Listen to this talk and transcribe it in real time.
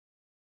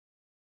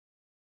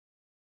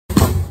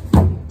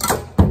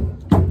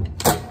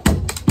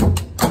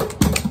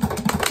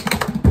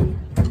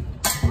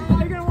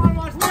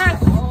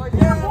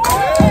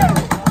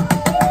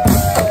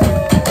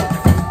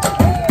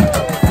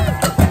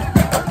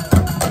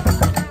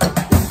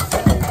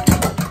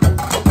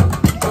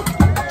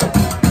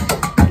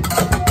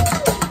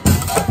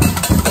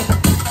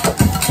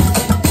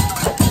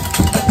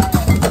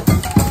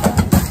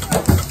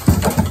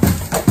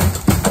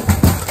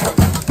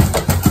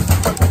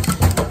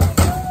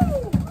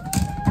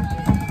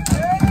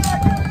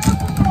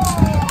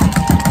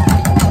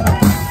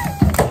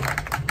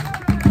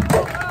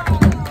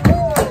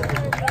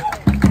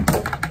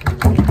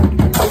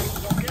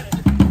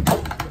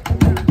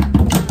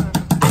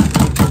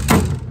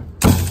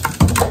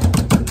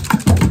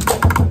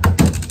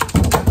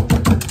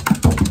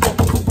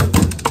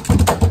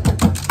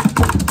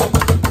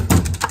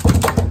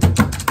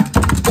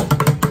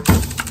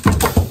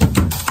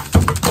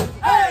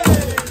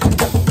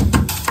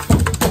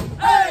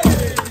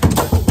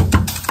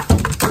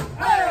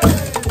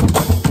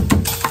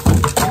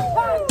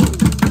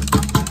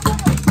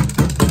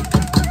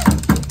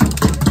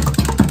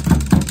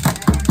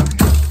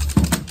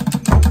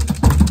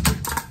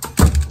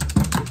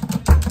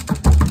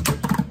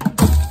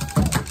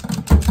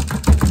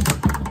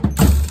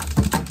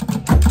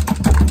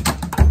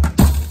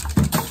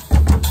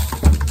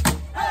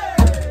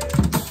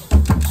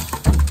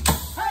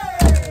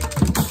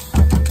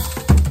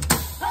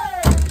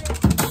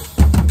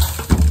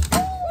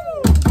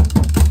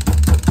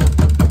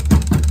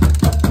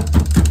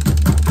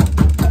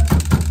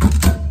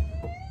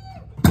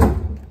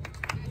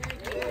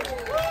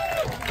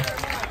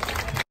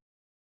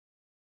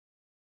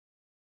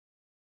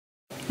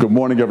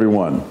morning,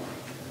 everyone,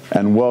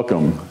 and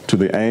welcome to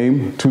the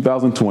AIM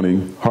 2020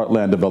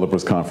 Heartland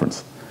Developers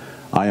Conference.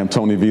 I am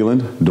Tony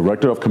Veland,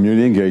 Director of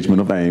Community Engagement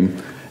of AIM,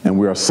 and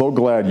we are so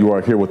glad you are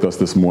here with us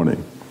this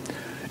morning.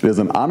 It is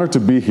an honor to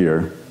be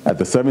here at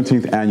the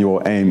 17th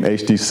Annual AIM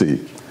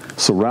HDC,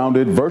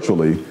 surrounded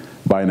virtually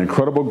by an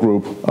incredible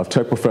group of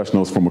tech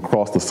professionals from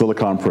across the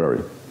Silicon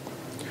Prairie.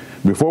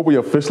 Before we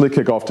officially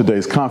kick off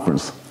today's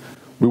conference,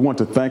 we want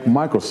to thank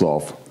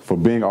Microsoft for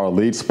being our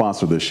lead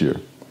sponsor this year.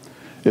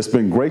 It's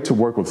been great to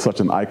work with such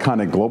an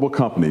iconic global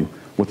company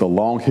with a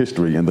long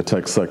history in the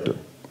tech sector.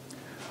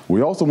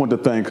 We also want to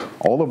thank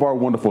all of our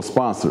wonderful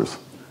sponsors.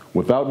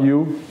 Without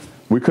you,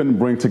 we couldn't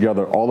bring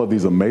together all of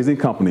these amazing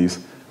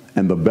companies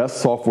and the best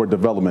software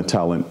development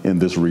talent in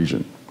this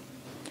region.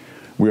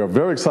 We are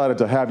very excited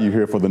to have you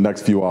here for the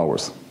next few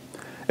hours.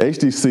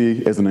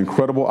 HDC is an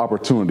incredible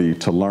opportunity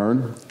to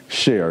learn,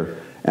 share,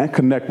 and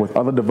connect with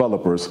other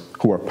developers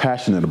who are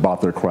passionate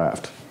about their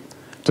craft.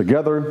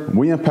 Together,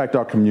 we impact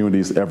our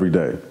communities every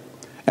day,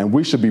 and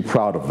we should be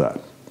proud of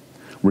that.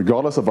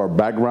 Regardless of our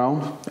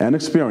background and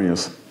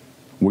experience,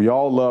 we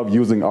all love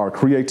using our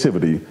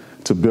creativity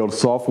to build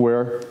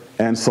software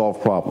and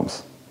solve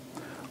problems.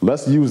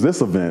 Let's use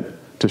this event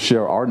to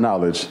share our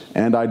knowledge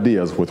and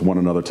ideas with one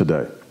another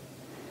today.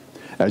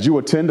 As you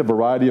attend a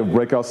variety of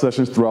breakout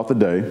sessions throughout the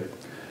day,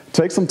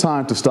 take some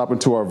time to stop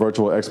into our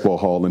virtual expo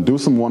hall and do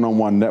some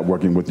one-on-one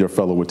networking with your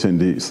fellow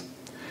attendees.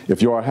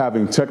 If you are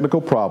having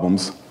technical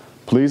problems,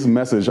 please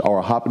message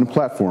our Hopin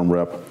platform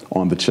rep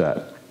on the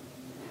chat.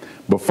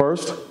 But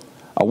first,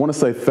 I want to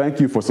say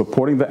thank you for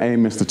supporting the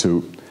AIM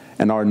Institute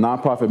and our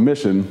nonprofit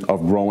mission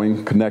of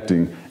growing,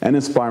 connecting, and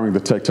inspiring the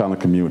tech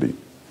talent community.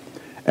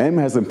 AIM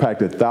has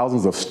impacted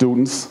thousands of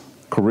students,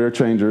 career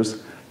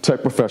changers,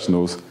 tech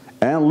professionals,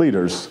 and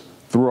leaders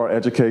through our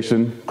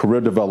education,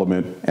 career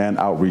development, and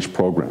outreach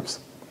programs.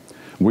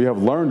 We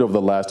have learned over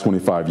the last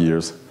 25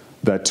 years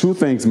that two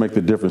things make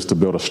the difference to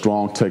build a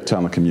strong tech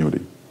talent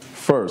community.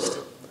 First,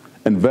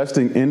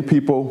 investing in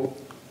people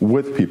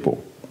with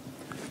people.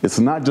 It's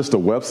not just a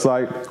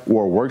website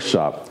or a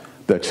workshop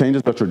that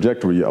changes the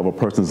trajectory of a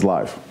person's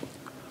life.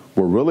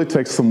 What really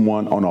takes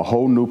someone on a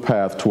whole new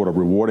path toward a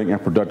rewarding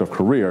and productive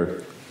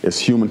career is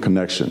human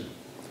connection.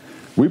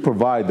 We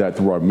provide that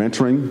through our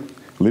mentoring,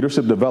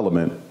 leadership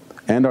development,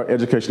 and our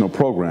educational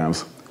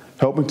programs,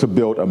 helping to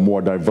build a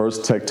more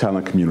diverse tech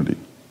talent community.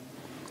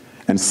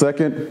 And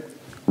second,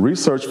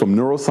 research from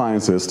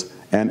neuroscientists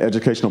and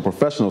educational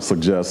professionals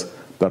suggests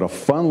that a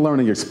fun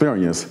learning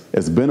experience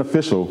is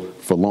beneficial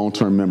for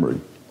long-term memory.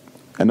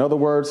 In other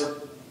words,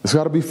 it's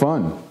got to be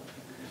fun.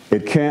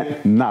 It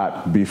can't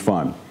not be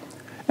fun.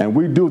 And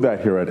we do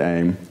that here at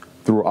AIM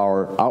through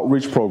our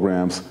outreach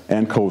programs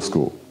and Code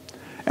School.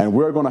 And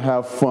we're going to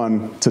have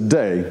fun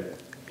today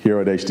here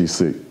at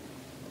HDC.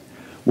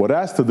 What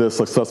adds to this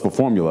successful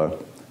formula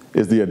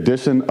is the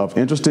addition of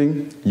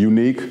interesting,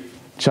 unique,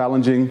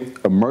 challenging,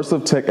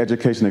 immersive tech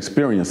education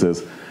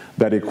experiences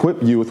that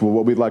equip youth with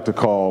what we like to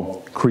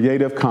call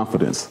creative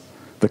confidence,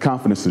 the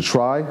confidence to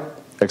try,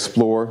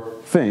 explore,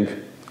 think,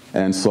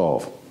 and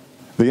solve.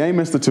 The AIM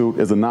Institute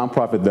is a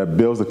nonprofit that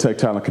builds the tech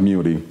talent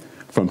community,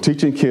 from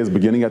teaching kids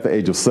beginning at the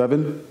age of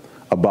 7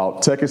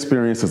 about tech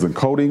experiences in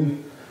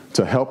coding,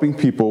 to helping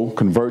people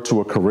convert to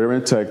a career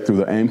in tech through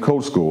the AIM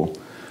Code School,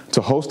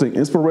 to hosting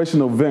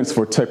inspirational events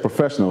for tech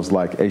professionals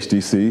like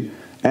HDC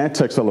and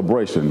Tech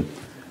Celebration.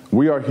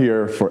 We are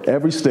here for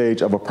every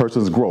stage of a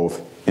person's growth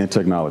in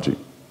technology.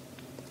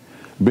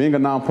 Being a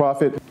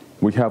nonprofit,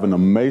 we have an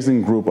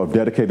amazing group of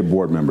dedicated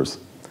board members.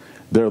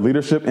 Their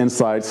leadership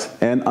insights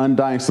and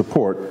undying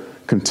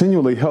support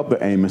continually help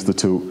the AIM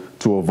Institute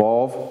to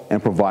evolve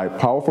and provide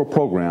powerful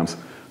programs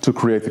to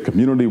create the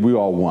community we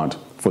all want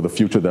for the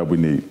future that we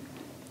need.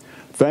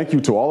 Thank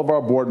you to all of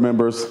our board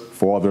members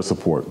for all their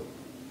support.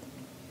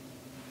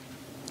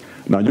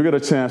 Now, you'll get a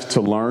chance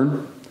to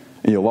learn,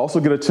 and you'll also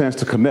get a chance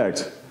to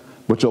connect,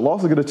 but you'll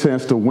also get a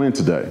chance to win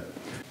today.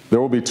 There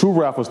will be 2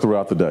 raffles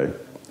throughout the day.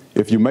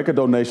 If you make a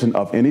donation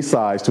of any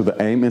size to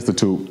the AIM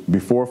Institute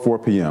before 4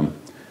 p.m.,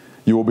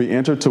 you will be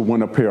entered to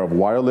win a pair of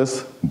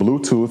wireless,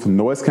 Bluetooth,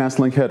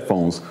 noise-canceling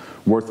headphones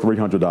worth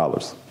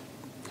 $300.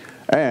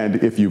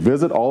 And if you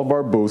visit all of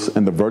our booths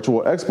in the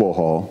virtual expo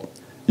hall,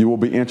 you will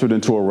be entered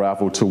into a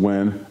raffle to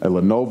win a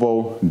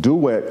Lenovo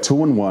Duet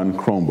 2-in-1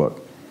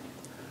 Chromebook.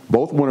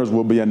 Both winners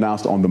will be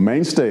announced on the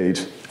main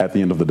stage at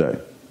the end of the day.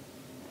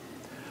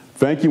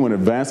 Thank you in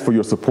advance for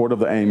your support of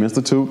the AIM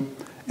Institute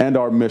and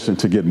our mission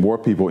to get more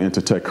people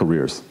into tech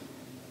careers.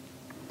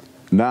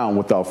 Now,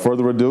 without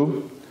further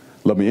ado,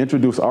 let me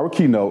introduce our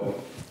keynote,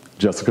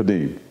 Jessica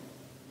Deen.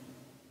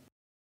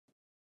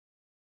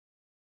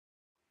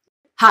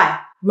 Hi,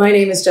 my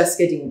name is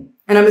Jessica Deen,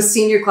 and I'm a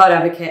senior cloud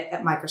advocate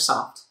at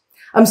Microsoft.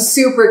 I'm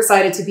super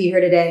excited to be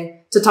here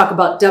today to talk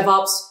about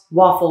DevOps,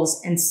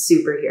 Waffles, and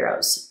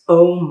superheroes.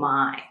 Oh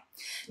my.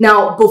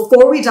 Now,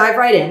 before we dive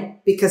right in,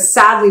 because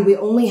sadly we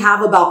only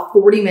have about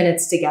 40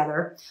 minutes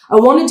together, I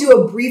want to do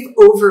a brief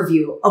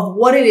overview of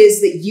what it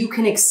is that you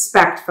can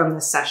expect from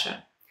this session.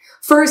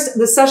 First,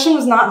 the session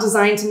was not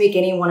designed to make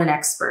anyone an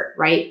expert,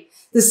 right?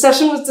 The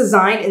session was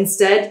designed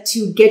instead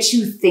to get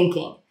you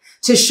thinking,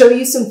 to show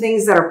you some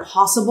things that are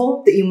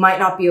possible that you might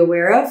not be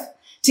aware of,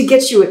 to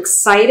get you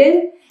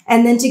excited,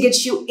 and then to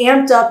get you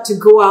amped up to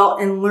go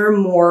out and learn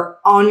more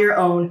on your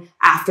own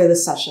after the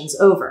session's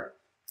over.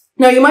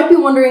 Now, you might be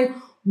wondering,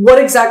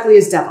 what exactly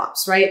is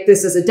DevOps, right?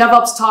 This is a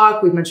DevOps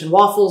talk. We've mentioned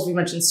Waffles. We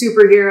mentioned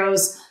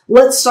superheroes.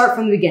 Let's start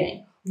from the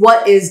beginning.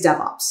 What is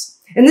DevOps?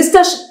 And this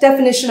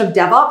definition of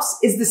DevOps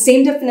is the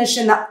same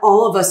definition that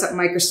all of us at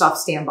Microsoft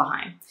stand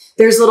behind.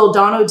 There's little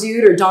Dono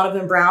dude or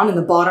Donovan Brown in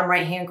the bottom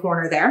right-hand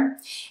corner there.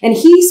 And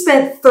he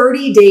spent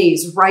 30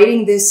 days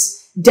writing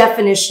this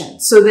definition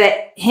so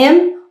that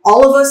him,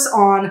 all of us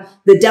on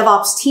the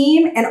DevOps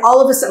team, and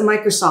all of us at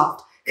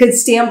Microsoft could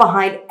stand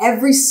behind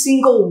every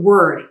single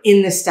word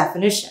in this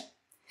definition.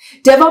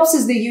 DevOps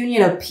is the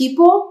union of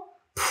people,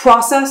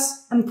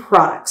 process, and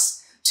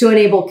products to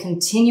enable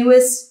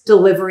continuous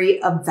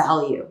delivery of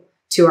value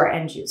to our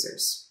end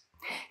users.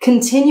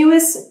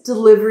 Continuous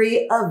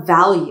delivery of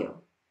value.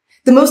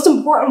 The most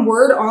important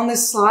word on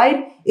this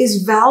slide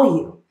is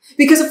value.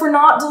 Because if we're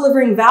not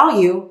delivering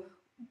value,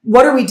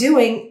 what are we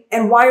doing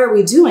and why are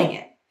we doing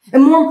it?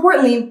 And more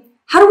importantly,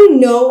 how do we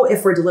know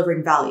if we're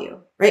delivering value,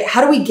 right?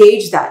 How do we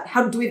gauge that?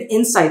 How do we have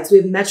insights? Do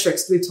we have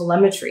metrics? Do we have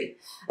telemetry?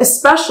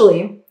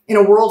 Especially in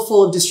a world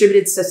full of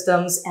distributed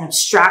systems and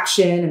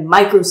abstraction and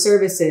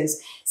microservices,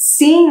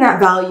 seeing that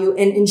value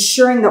and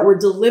ensuring that we're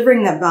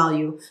delivering that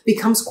value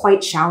becomes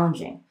quite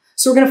challenging.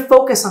 So we're going to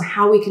focus on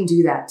how we can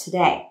do that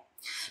today.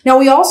 Now,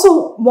 we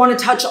also want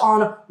to touch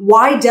on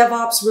why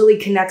DevOps really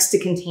connects to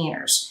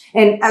containers.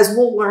 And as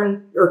we'll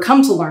learn or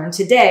come to learn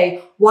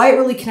today, why it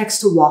really connects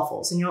to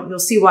Waffles. And you'll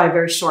see why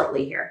very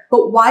shortly here.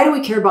 But why do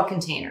we care about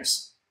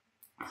containers?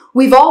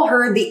 We've all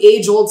heard the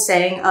age-old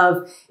saying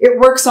of, it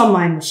works on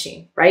my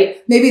machine,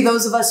 right? Maybe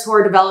those of us who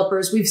are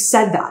developers, we've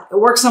said that. It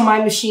works on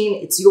my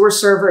machine. It's your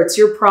server. It's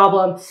your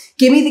problem.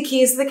 Give me the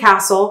keys to the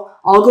castle.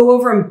 I'll go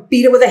over and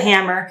beat it with a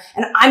hammer,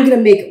 and I'm going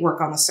to make it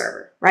work on the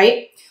server,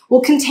 right?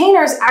 Well,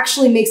 containers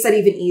actually makes that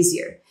even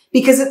easier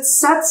because it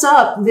sets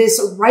up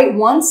this write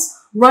once,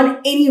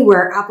 run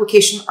anywhere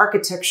application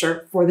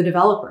architecture for the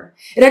developer.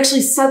 It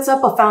actually sets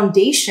up a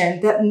foundation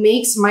that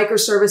makes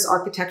microservice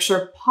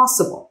architecture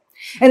possible.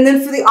 And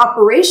then for the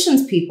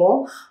operations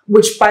people,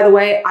 which by the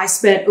way, I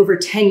spent over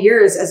 10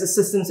 years as a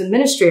systems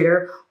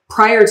administrator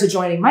prior to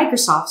joining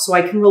Microsoft, so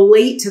I can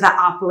relate to that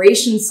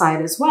operations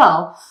side as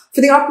well.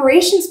 For the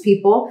operations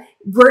people,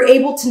 we're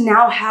able to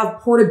now have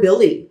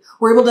portability.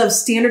 We're able to have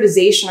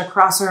standardization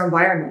across our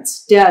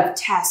environments, dev,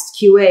 test,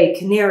 QA,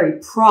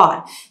 canary,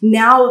 prod.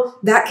 Now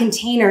that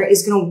container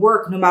is going to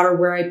work no matter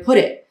where I put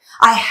it.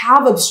 I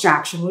have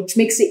abstraction, which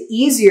makes it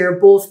easier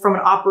both from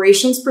an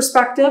operations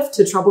perspective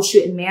to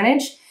troubleshoot and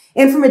manage,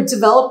 and from a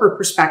developer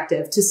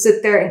perspective to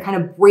sit there and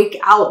kind of break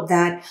out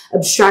that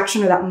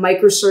abstraction or that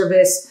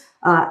microservice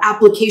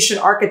application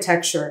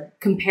architecture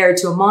compared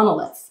to a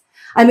monolith.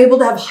 I'm able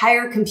to have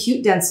higher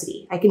compute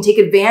density. I can take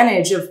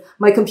advantage of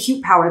my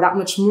compute power that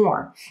much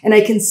more, and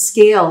I can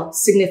scale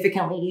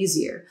significantly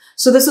easier.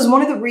 So this is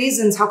one of the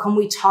reasons how come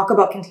we talk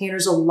about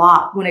containers a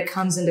lot when it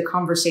comes into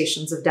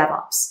conversations of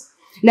DevOps.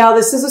 Now,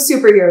 this is a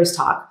superheroes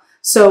talk.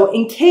 So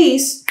in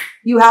case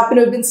you happen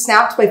to have been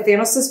snapped by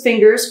Thanos'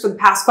 fingers for the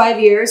past 5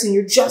 years and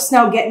you're just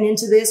now getting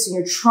into this and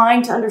you're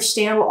trying to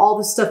understand what all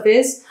this stuff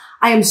is,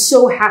 I am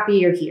so happy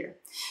you're here.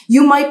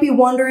 You might be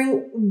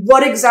wondering,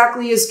 what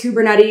exactly is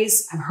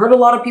Kubernetes? I've heard a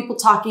lot of people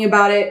talking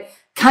about it.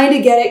 Kind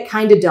of get it,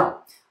 kind of don't.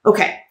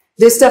 Okay,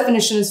 this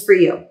definition is for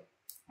you.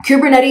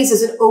 Kubernetes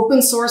is an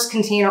open source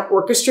container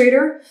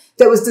orchestrator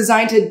that was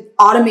designed to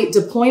automate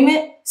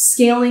deployment,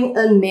 scaling,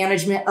 and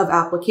management of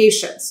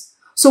applications.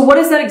 So what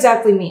does that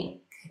exactly mean?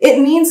 It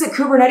means that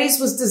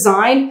Kubernetes was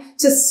designed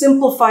to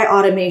simplify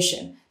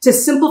automation, to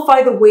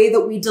simplify the way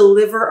that we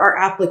deliver our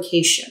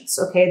applications,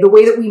 okay? The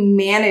way that we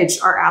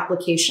manage our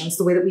applications,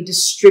 the way that we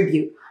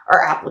distribute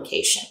our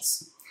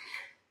applications.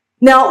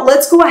 Now,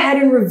 let's go ahead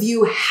and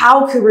review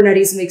how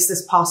Kubernetes makes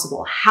this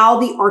possible, how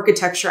the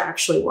architecture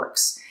actually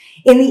works.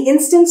 In the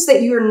instance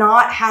that you're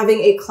not having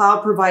a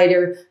cloud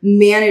provider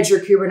manage your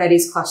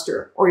Kubernetes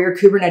cluster or your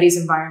Kubernetes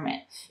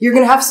environment, you're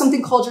going to have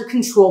something called your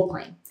control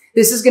plane.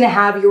 This is going to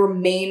have your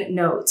main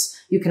nodes.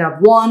 You can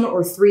have 1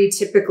 or 3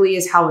 typically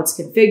is how it's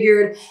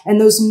configured.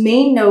 And those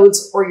main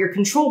nodes or your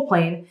control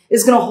plane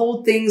is going to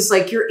hold things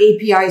like your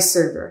API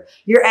server,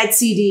 your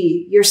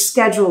etcd, your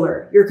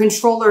scheduler, your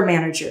controller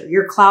manager,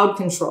 your cloud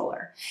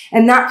controller.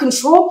 And that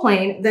control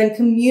plane then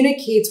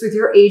communicates with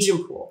your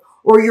agent pool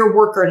or your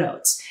worker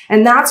nodes.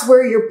 And that's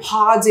where your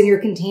pods and your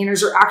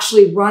containers are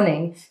actually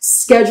running,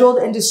 scheduled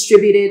and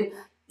distributed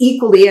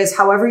equally as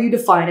however you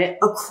define it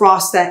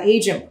across that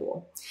agent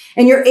pool.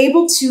 And you're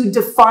able to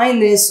define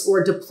this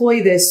or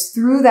deploy this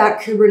through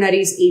that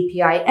Kubernetes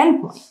API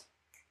endpoint.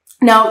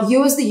 Now,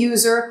 you as the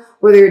user,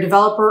 whether you're a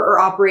developer or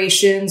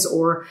operations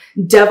or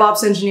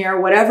DevOps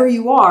engineer, whatever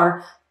you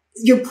are,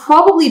 you're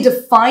probably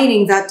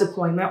defining that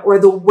deployment or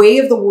the way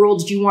of the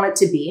world you want it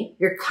to be.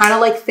 You're kind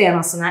of like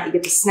Thanos in that. You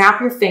get to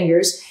snap your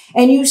fingers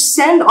and you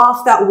send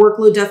off that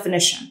workload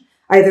definition.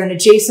 either an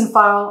JSON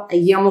file, a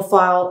YAML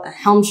file, a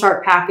Helm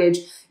chart package.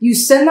 You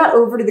send that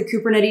over to the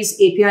Kubernetes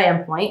API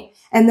endpoint,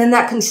 and then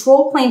that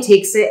control plane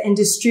takes it and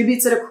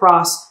distributes it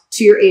across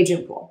to your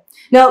agent pool.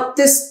 Now,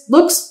 this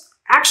looks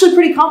actually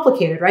pretty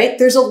complicated, right?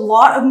 There's a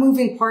lot of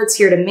moving parts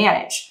here to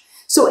manage.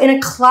 So in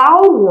a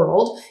cloud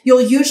world,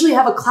 you'll usually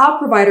have a cloud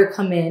provider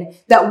come in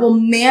that will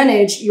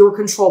manage your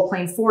control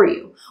plane for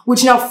you,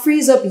 which now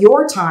frees up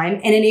your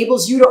time and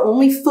enables you to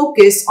only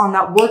focus on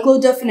that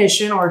workload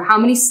definition or how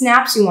many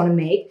snaps you want to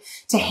make,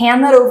 to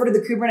hand that over to the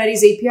Kubernetes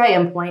API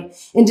endpoint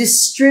and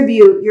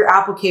distribute your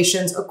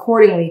applications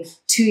accordingly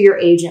to your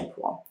agent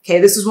pool.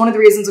 Okay, this is one of the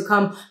reasons how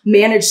come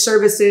managed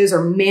services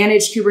or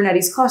managed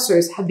Kubernetes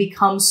clusters have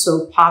become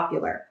so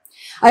popular.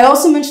 I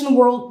also mentioned the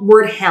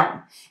word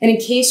Helm. And in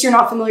case you're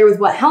not familiar with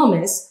what Helm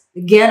is,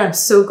 again, I'm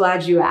so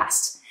glad you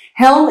asked.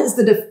 Helm is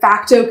the de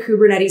facto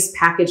Kubernetes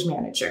package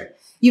manager.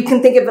 You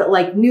can think of it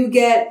like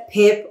NuGet,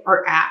 pip,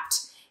 or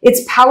apt.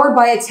 It's powered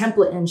by a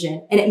template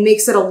engine, and it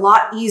makes it a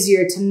lot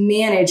easier to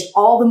manage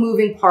all the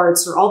moving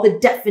parts or all the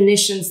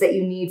definitions that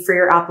you need for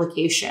your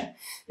application.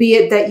 Be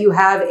it that you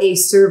have a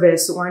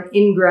service or an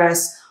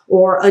ingress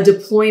or a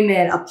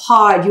deployment, a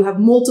pod, you have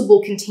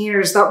multiple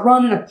containers that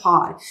run in a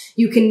pod.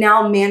 You can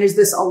now manage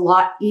this a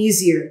lot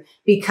easier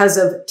because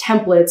of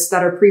templates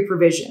that are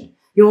pre-provisioned.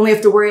 You only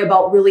have to worry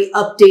about really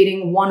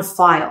updating one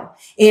file,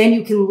 and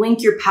you can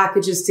link your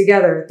packages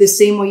together the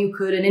same way you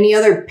could in any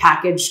other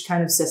package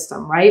kind of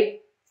system, right?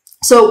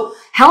 So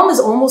Helm is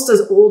almost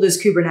as old as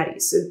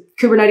Kubernetes.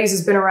 Kubernetes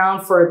has been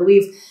around for, I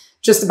believe,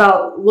 just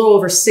about a little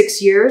over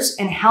 6 years,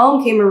 and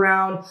Helm came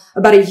around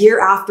about a year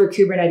after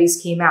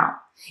Kubernetes came out.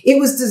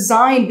 It was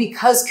designed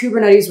because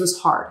Kubernetes was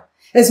hard.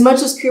 As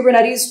much as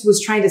Kubernetes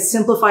was trying to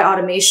simplify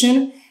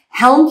automation,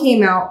 Helm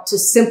came out to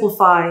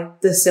simplify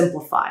the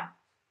simplify.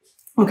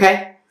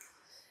 Okay?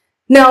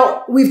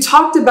 Now, we've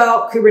talked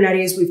about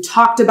Kubernetes, we've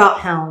talked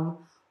about Helm.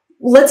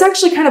 Let's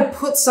actually kind of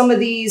put some of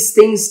these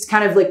things to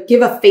kind of like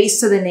give a face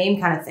to the name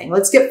kind of thing.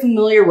 Let's get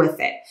familiar with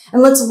it.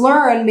 And let's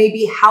learn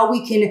maybe how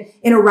we can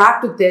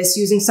interact with this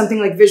using something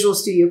like Visual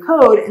Studio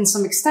Code and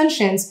some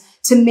extensions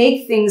to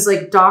make things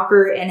like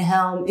Docker and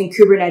Helm and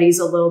Kubernetes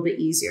a little bit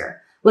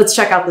easier. Let's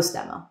check out this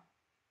demo.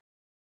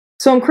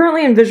 So I'm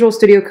currently in Visual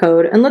Studio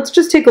Code, and let's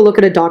just take a look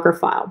at a Docker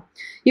file.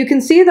 You can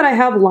see that I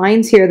have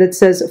lines here that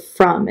says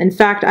from. In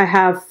fact, I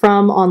have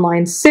from on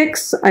line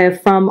 6, I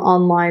have from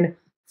on line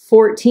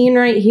 14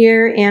 right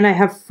here, and I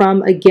have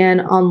from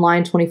again on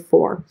line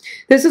 24.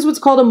 This is what's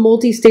called a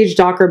multi-stage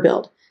Docker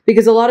build,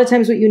 because a lot of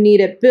times what you need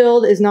at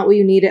build is not what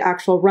you need at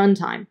actual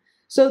runtime.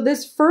 So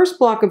this first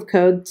block of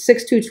code,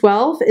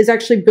 6.2.12, is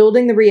actually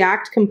building the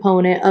React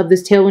component of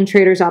this Tailwind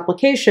Traders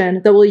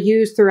application that we'll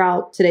use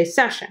throughout today's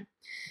session.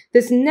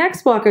 This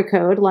next block of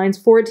code, lines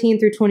 14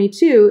 through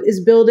 22,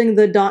 is building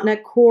the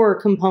 .NET Core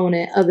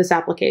component of this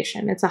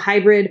application. It's a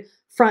hybrid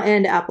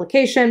front-end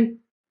application,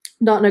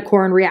 .NET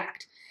Core and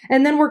React.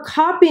 And then we're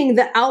copying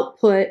the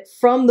output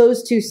from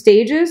those two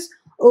stages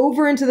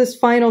over into this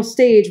final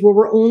stage where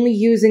we're only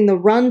using the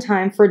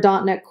runtime for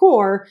 .NET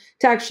Core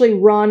to actually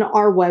run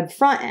our web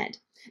front end.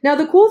 Now,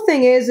 the cool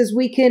thing is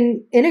we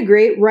can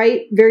integrate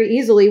right very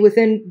easily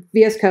within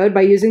VS Code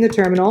by using the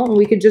terminal, and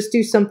we could just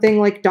do something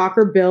like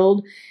Docker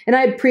build. And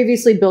I had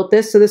previously built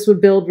this, so this would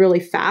build really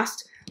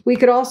fast. We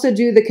could also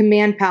do the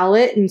command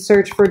palette and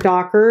search for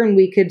Docker, and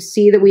we could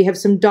see that we have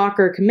some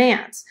Docker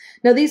commands.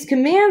 Now, these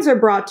commands are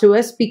brought to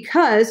us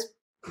because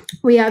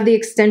we have the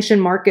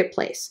extension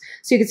marketplace.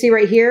 So you can see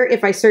right here,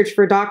 if I search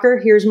for Docker,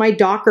 here's my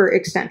Docker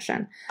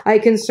extension. I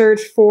can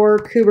search for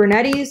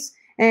Kubernetes,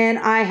 and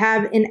I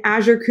have an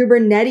Azure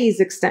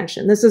Kubernetes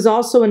extension. This is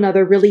also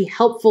another really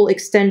helpful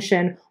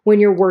extension when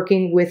you're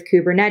working with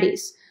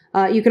Kubernetes.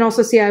 You can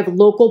also see I have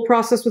local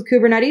process with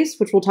Kubernetes,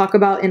 which we'll talk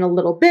about in a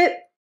little bit.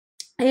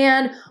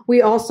 And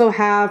we also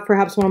have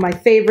perhaps one of my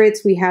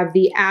favorites. We have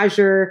the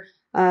Azure,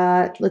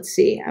 let's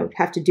see, I would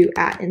have to do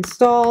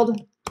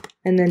 @installed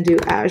and then do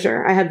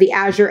Azure. I have the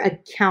Azure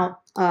account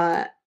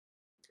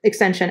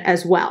extension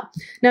as well.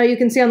 Now you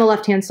can see on the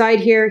left-hand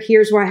side here,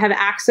 here's where I have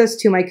access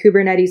to my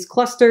Kubernetes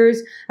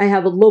clusters. I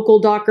have a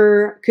local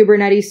Docker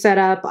Kubernetes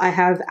setup. I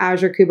have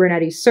Azure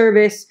Kubernetes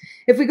service.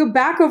 If we go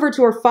back over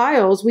to our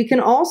files, we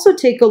can also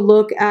take a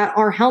look at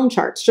our Helm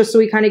charts, just so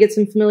we kind of get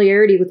some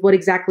familiarity with what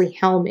exactly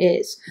Helm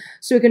is.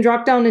 So we can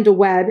drop down into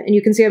web, and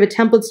you can see I have a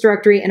templates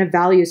directory and a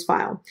values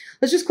file.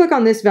 Let's just click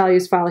on this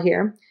values file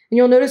here. And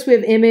you'll notice we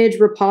have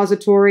image,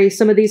 repository.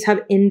 Some of these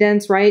have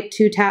indents, right?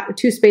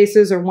 Two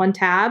spaces or one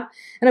tab.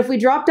 And if we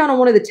drop down on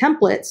one of the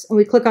templates and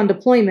we click on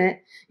deployment,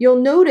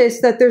 you'll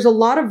notice that there's a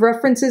lot of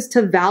references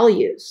to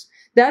values.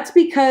 That's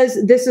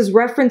because this is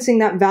referencing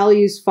that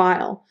values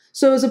file.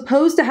 So as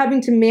opposed to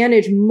having to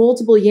manage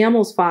multiple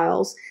YAMLs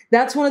files,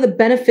 that's one of the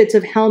benefits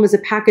of Helm as a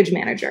package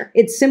manager.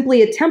 It's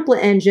simply a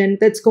template engine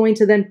that's going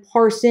to then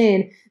parse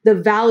in the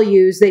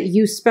values that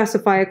you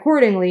specify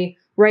accordingly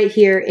right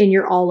here in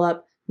your all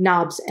up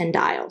knobs and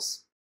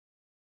dials.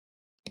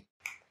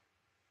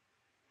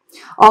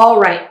 All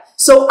right.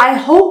 So I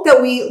hope that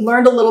we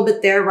learned a little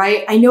bit there,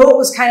 right? I know it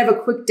was kind of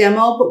a quick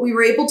demo, but we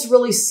were able to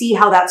really see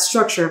how that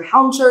structure of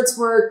Helm charts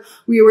work.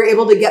 We were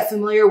able to get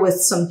familiar with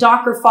some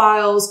Docker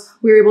files.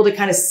 We were able to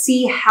kind of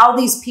see how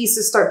these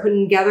pieces start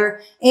putting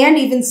together and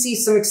even see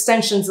some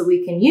extensions that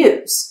we can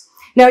use.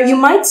 Now, you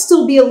might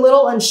still be a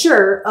little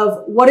unsure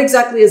of what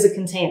exactly is a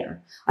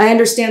container. I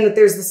understand that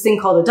there's this thing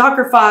called a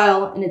Docker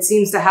file, and it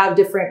seems to have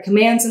different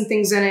commands and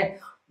things in it.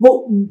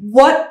 Well,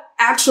 what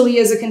actually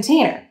is a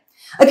container?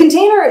 A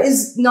container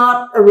is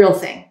not a real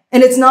thing,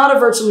 and it's not a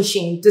virtual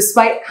machine,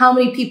 despite how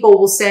many people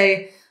will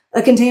say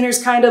a container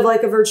is kind of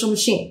like a virtual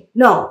machine.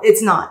 No,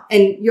 it's not.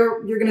 And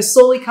you're going to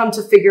slowly come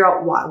to figure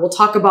out why. We'll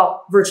talk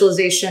about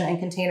virtualization and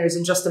containers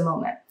in just a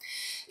moment.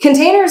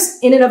 Containers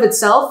in and of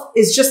itself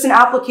is just an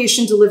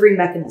application delivery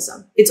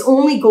mechanism. Its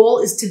only goal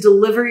is to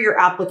deliver your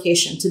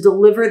application, to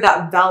deliver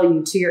that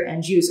value to your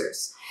end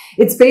users.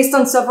 It's based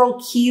on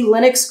several key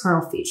Linux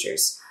kernel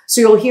features. So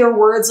you'll hear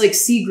words like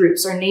C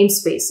groups or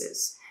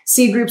namespaces.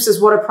 C groups is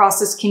what a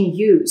process can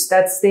use.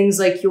 That's things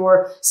like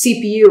your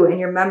CPU and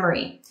your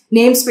memory.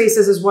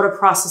 Namespaces is what a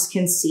process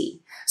can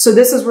see. So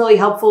this is really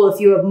helpful if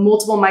you have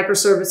multiple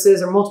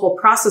microservices or multiple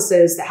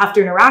processes that have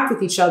to interact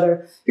with each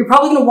other. You're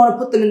probably going to want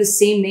to put them in the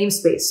same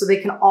namespace so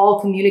they can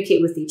all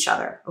communicate with each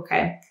other,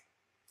 okay?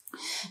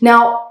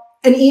 Now,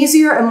 an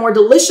easier and more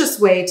delicious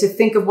way to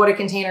think of what a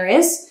container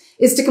is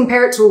to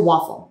compare it to a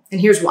waffle. And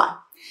here's why.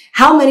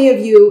 How many of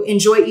you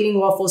enjoy eating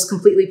waffles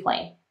completely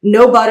plain?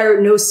 No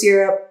butter, no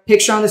syrup.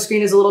 Picture on the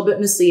screen is a little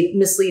bit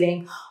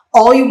misleading.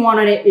 All you want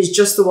on it is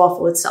just the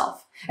waffle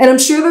itself. And I'm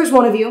sure there's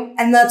one of you,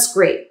 and that's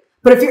great.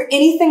 But if you're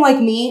anything like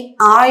me,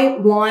 I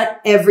want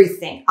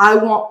everything. I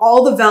want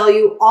all the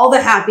value, all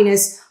the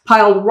happiness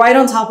piled right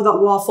on top of that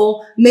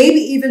waffle,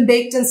 maybe even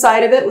baked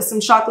inside of it with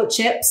some chocolate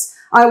chips.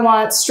 I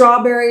want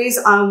strawberries.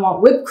 I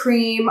want whipped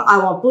cream. I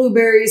want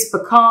blueberries,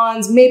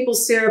 pecans, maple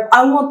syrup.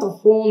 I want the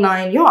whole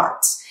 9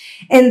 yards.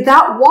 And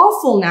that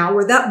waffle now,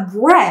 or that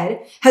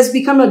bread, has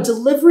become a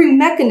delivery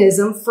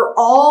mechanism for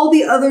all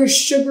the other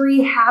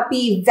sugary,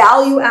 happy,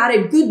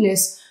 value-added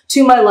goodness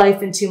to my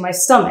life and to my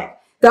stomach.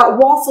 That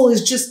waffle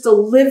is just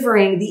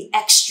delivering the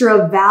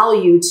extra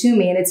value to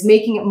me, and it's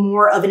making it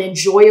more of an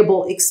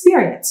enjoyable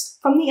experience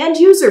from the end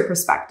user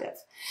perspective.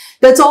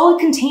 That's all a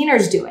container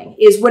is doing,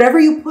 is whatever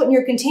you put in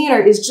your container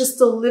is just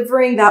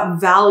delivering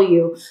that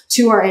value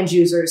to our end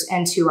users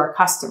and to our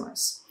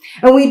customers.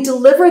 And we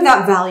deliver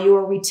that value,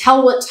 or we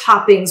tell what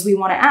toppings we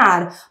want to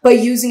add by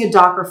using a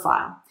Docker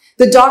file.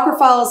 The Docker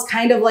file is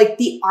kind of like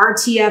the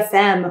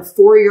RTFM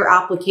for your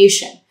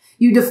application.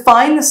 You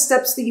define the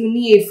steps that you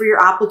need for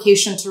your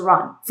application to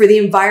run, for the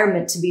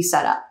environment to be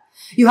set up.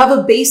 You have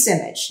a base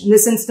image. In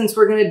this instance,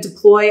 we're going to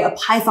deploy a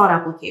Python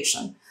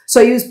application.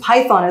 So I use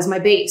Python as my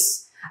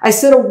base. I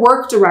set a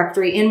work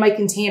directory in my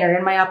container,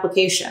 in my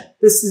application.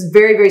 This is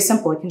very, very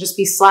simple. It can just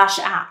be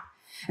 /app.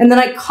 And then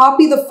I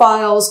copy the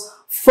files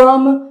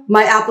from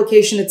my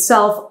application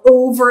itself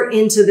over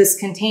into this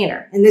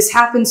container. And this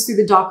happens through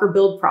the Docker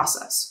build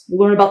process.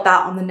 We'll learn about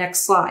that on the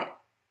next slide.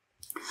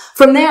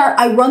 From there,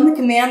 I run the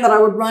command that I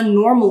would run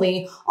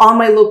normally on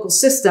my local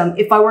system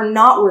if I were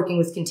not working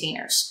with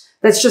containers.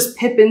 That's just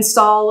pip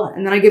install,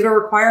 and then I give it a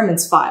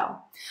requirements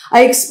file.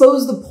 I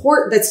expose the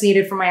port that's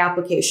needed for my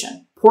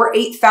application, port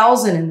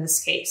 8000 in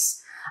this case.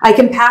 I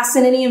can pass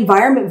in any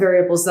environment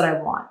variables that I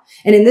want.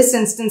 And in this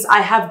instance,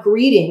 I have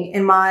greeting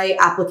in my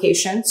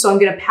application. So I'm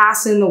going to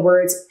pass in the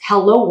words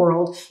hello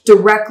world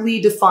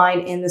directly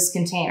defined in this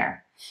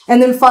container.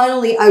 And then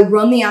finally, I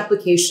run the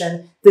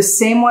application the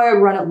same way I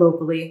run it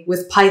locally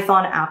with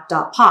Python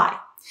app.py.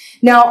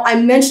 Now,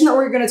 I mentioned that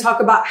we're going to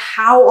talk about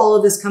how all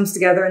of this comes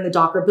together in the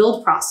Docker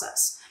build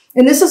process.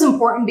 And this is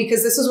important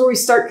because this is where we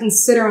start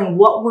considering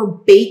what we're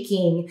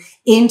baking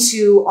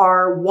into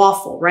our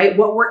waffle, right?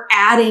 What we're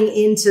adding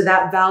into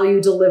that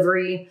value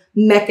delivery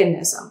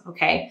mechanism,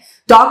 okay?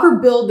 Docker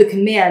build, the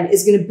command,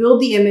 is going to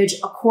build the image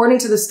according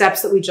to the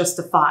steps that we just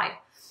defined.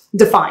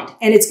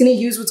 And it's going to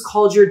use what's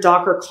called your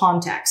Docker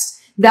context.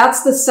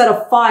 That's the set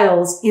of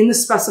files in the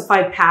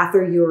specified path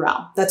or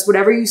URL. That's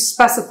whatever you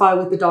specify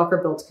with the Docker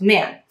build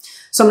command.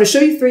 So I'm going to show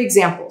you 3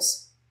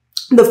 examples.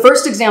 The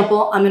first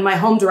example, I'm in my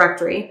home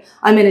directory.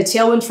 I'm in a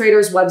Tailwind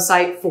Traders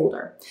website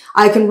folder.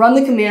 I can run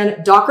the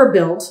command docker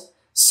build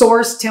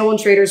source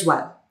Tailwind Traders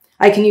web.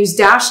 I can use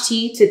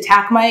 -t to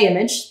tag my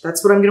image.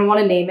 That's what I'm going to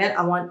want to name it.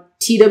 I want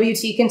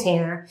TWT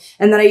container.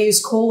 And then I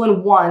use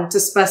 :1 to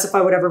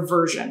specify whatever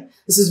version.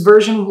 This is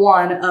version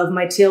 1 of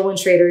my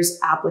Tailwind Traders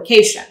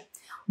application.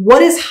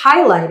 What is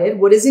highlighted,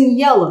 what is in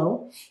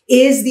yellow,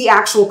 is the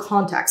actual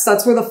context.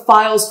 That's where the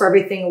files for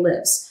everything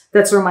lives.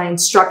 That's where my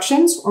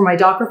instructions or my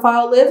Docker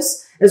file lives,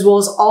 as well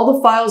as all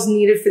the files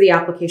needed for the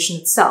application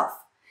itself.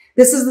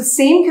 This is the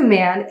same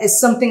command as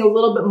something a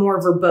little bit more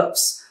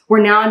verbose,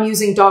 where now I'm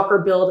using docker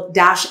build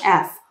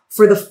 -f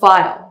for the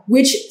file.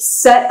 Which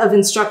set of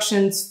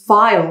instructions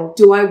file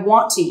do I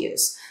want to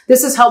use?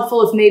 This is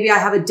helpful if maybe I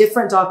have a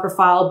different Docker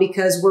file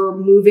because we're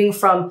moving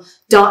from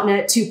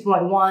 .NET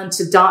 2.1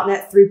 to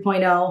 .NET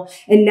 3.0.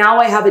 And now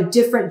I have a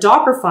different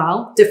Docker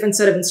file, different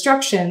set of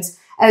instructions,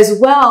 as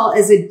well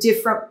as a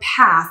different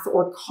path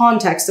or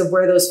context of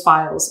where those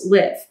files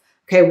live.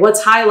 Okay,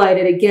 what's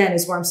highlighted again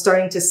is where I'm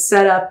starting to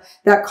set up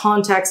that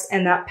context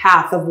and that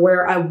path of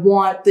where I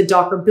want the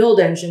Docker build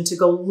engine to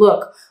go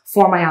look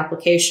for my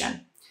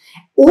application.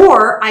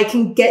 Or I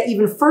can get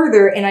even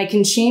further and I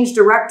can change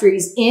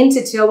directories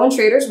into Tailwind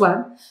Traders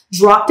Web,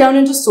 drop down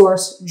into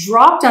source,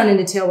 drop down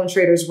into Tailwind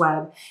Traders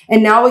Web,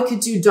 and now I could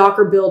do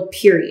Docker build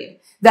period.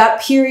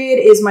 That period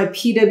is my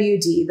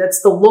PWD.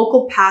 That's the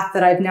local path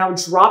that I've now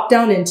dropped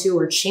down into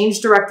or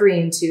changed directory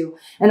into,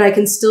 and I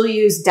can still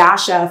use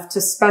 -F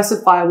to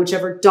specify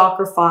whichever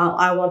Docker file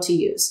I want to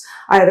use.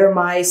 Either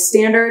my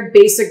standard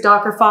basic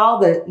Docker file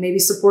that maybe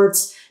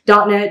supports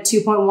 .NET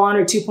 2.1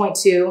 or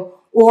 2.2,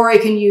 or I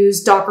can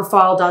use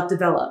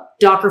dockerfile.develop,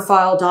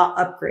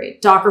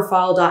 dockerfile.upgrade,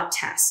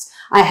 dockerfile.test.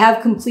 I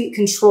have complete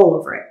control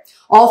over it.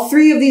 All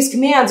three of these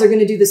commands are going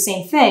to do the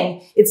same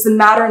thing. It's the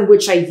matter in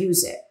which I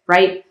use it,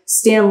 right?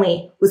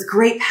 Stanley, with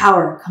great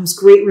power comes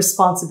great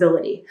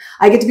responsibility.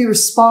 I get to be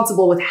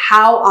responsible with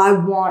how I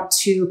want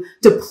to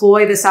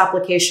deploy this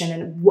application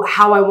and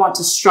how I want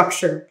to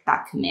structure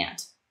that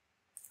command.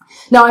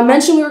 Now, I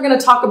mentioned we were going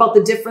to talk about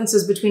the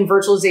differences between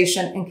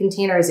virtualization and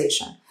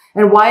containerization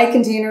and why a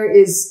container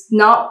is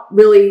not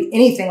really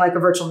anything like a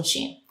virtual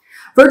machine.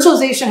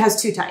 Virtualization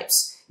has two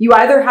types. You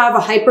either have a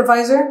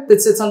hypervisor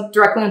that sits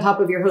directly on top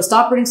of your host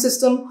operating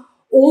system,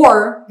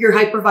 or your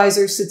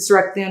hypervisor sits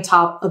directly on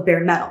top of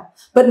bare metal.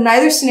 But in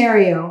either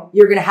scenario,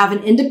 you're going to have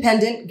an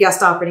independent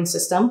guest operating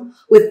system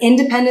with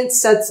independent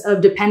sets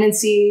of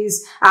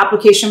dependencies,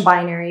 application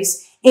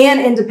binaries,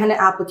 and independent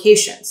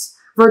applications.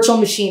 Virtual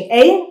machine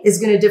A is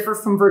going to differ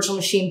from virtual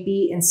machine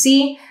B and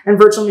C, and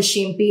virtual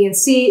machine B and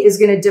C is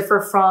going to differ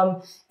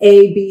from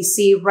A, B,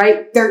 C,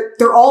 right?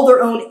 They're all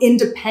their own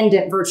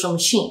independent virtual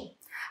machine.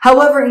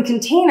 However, in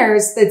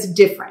containers, that's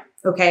different.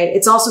 Okay.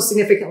 It's also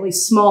significantly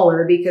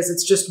smaller because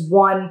it's just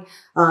one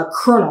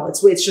kernel.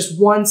 It's just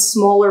one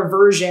smaller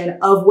version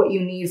of what you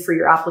need for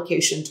your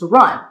application to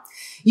run.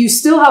 You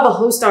still have a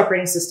host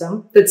operating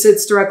system that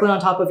sits directly on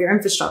top of your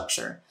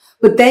infrastructure,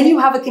 but then you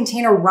have a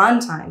container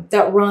runtime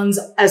that runs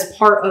as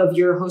part of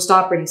your host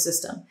operating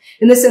system.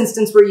 In this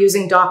instance, we're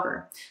using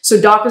Docker. So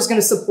Docker is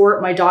going to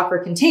support my Docker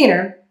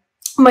container.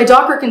 My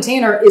Docker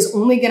container is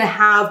only going to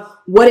have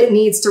what it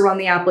needs to run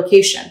the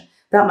application.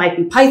 That might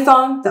be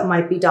Python, that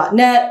might be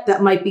 .NET,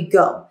 that might be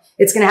Go.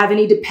 It's going to have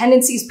any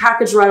dependencies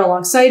packaged right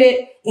alongside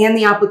it and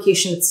the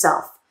application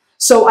itself.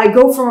 So I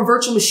go from a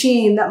virtual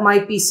machine that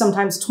might be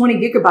sometimes 20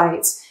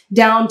 gigabytes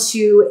down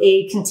to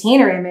a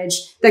container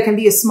image that can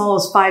be as small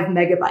as 5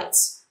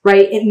 megabytes,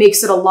 right? It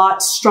makes it a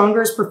lot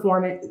stronger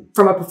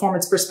from a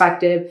performance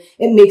perspective.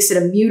 It makes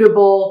it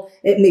immutable.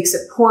 It makes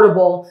it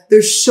portable.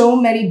 There's so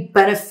many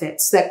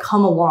benefits that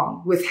come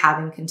along with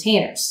having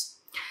containers.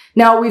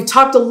 Now, we've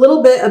talked a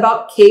little bit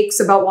about cakes,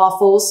 about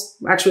waffles.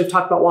 Actually, we've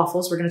talked about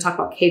waffles. We're going to talk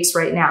about cakes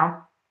right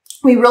now.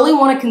 We really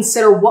want to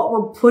consider what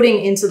we're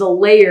putting into the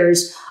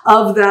layers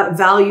of that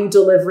value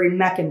delivery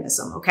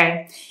mechanism,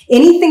 okay?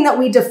 Anything that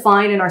we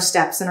define in our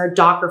steps in our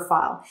Docker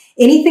file,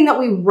 anything that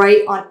we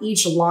write on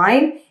each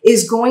line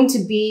is going to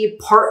be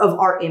part of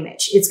our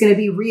image. It's going to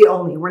be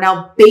read-only. We're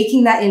now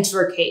baking that into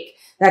our cake.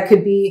 That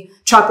could be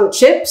chocolate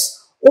chips,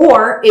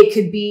 or it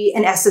could be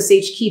an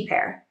SSH key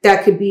pair.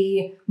 That could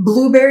be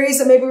blueberries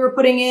that maybe we're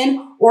putting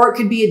in, or it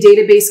could be a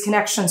database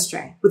connection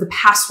string with a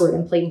password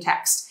in plain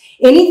text.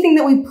 Anything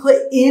that we put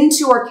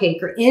into our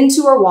cake or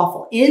into our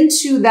waffle,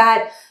 into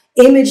that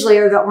image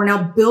layer that we're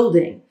now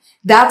building,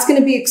 that's going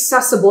to be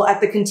accessible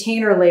at the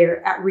container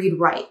layer at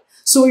read-write.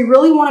 So we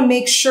really want to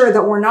make sure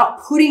that we're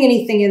not putting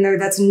anything in there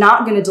that's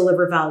not going to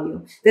deliver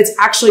value, that's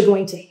actually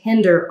going to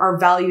hinder our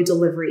value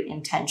delivery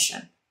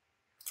intention.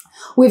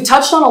 We've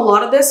touched on a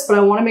lot of this, but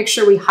I want to make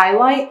sure we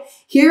highlight,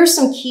 here are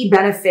some key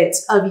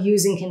benefits of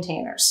using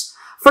containers.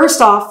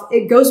 First off,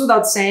 it goes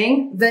without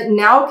saying that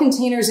now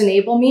containers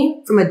enable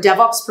me, from a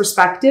DevOps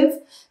perspective,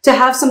 to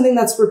have something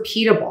that's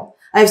repeatable.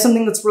 I have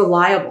something that's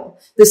reliable.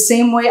 The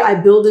same way I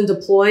build and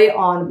deploy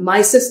on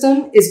my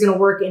system is going to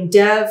work in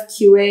dev,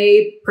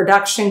 QA,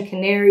 production,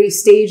 canary,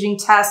 staging,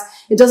 test.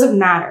 It doesn't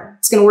matter.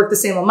 It's going to work the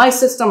same on my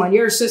system, on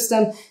your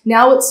system.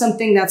 Now it's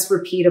something that's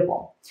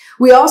repeatable.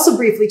 We also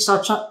briefly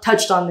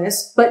touched on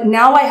this, but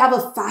now I have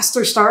a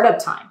faster startup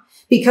time.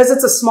 Because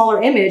it's a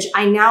smaller image,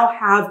 I now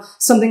have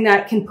something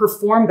that can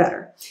perform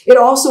better. It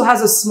also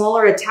has a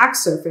smaller attack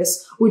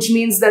surface, which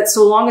means that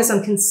so long as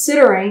I'm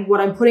considering what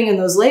I'm putting in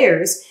those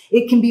layers,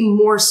 it can be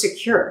more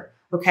secure.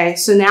 Okay.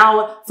 So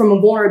now from a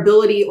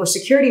vulnerability or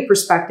security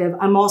perspective,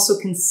 I'm also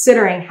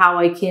considering how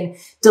I can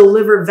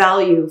deliver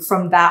value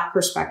from that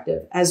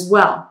perspective as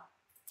well.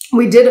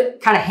 We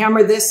did kind of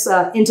hammer this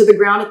into the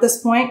ground at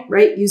this point,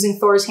 right? Using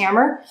Thor's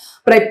hammer,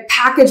 but I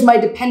package my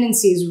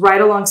dependencies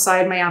right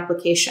alongside my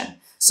application.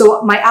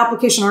 So my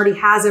application already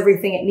has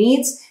everything it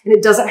needs and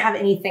it doesn't have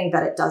anything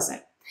that it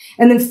doesn't.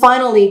 And then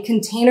finally,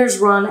 containers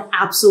run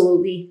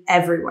absolutely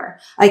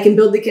everywhere. I can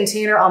build the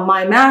container on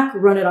my Mac,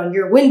 run it on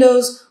your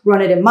Windows,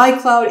 run it in my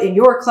cloud, in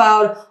your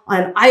cloud,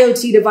 on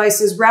IoT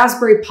devices,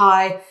 Raspberry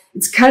Pi.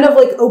 It's kind of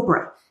like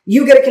Oprah.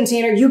 You get a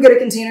container, you get a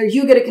container,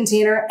 you get a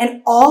container,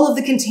 and all of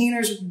the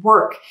containers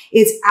work.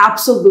 It's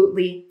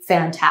absolutely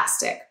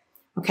fantastic.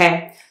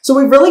 Okay, so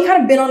we've really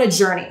kind of been on a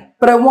journey,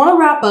 but I want to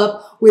wrap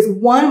up with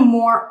one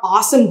more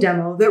awesome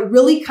demo that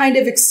really kind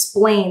of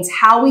explains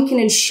how we can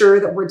ensure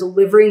that we're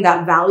delivering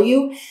that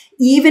value,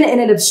 even in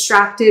an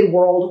abstracted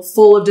world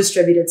full of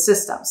distributed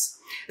systems.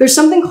 There's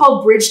something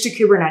called Bridge to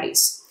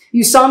Kubernetes.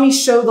 You saw me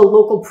show the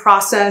local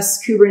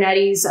process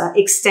Kubernetes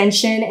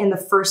extension in the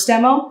first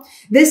demo.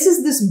 This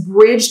is this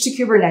bridge to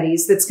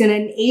Kubernetes that's going to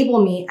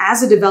enable me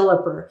as a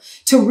developer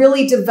to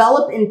really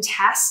develop and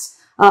test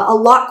a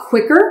lot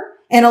quicker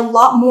and a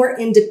lot more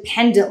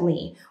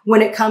independently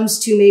when it comes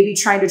to maybe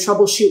trying to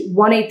troubleshoot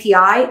one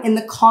API in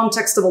the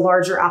context of a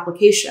larger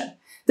application.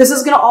 This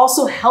is going to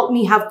also help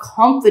me have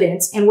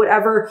confidence in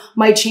whatever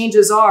my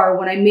changes are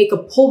when I make a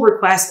pull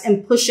request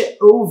and push it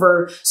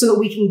over so that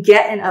we can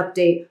get an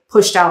update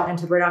pushed out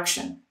into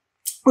production.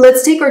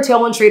 Let's take our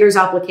Tailwind Traders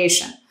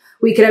application.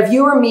 We could have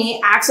you or me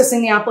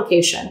accessing the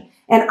application,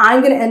 and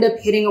I'm going to end up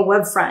hitting a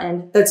web front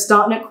end that's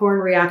 .NET Core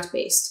and React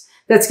based.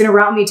 That's going to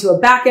route me to a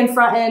backend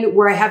front end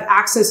where I have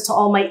access to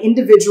all my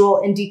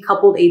individual and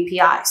decoupled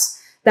APIs.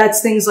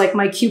 That's things like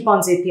my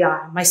coupons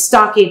API, my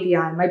stock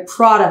API, my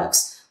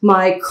products,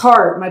 my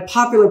cart, my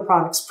popular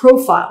products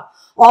profile.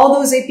 All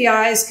those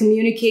APIs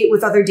communicate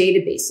with other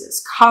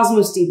databases,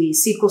 Cosmos DB,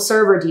 SQL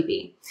Server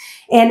DB.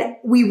 And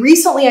we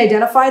recently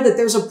identified that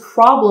there's a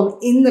problem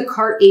in the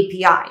cart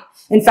API.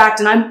 In fact,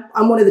 and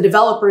I'm one of the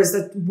developers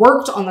that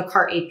worked on the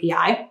cart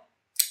API.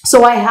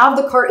 So I have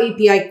the cart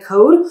API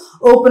code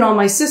open on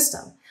my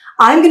system.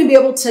 I'm going to be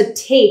able to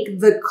take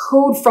the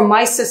code from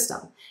my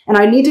system, and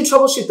I need to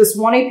troubleshoot this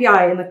one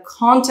API in the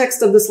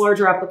context of this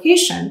larger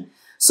application.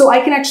 So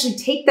I can actually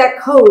take that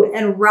code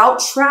and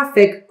route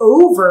traffic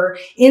over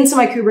into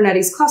my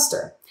Kubernetes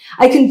cluster.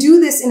 I can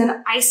do this in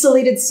an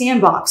isolated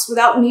sandbox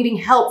without needing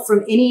help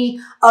from any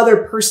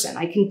other person.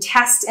 I can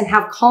test and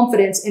have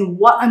confidence in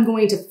what I'm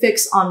going to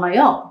fix on my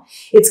own.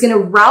 It's going to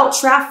route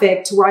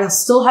traffic to where I'll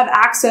still have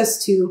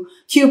access to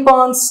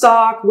coupons,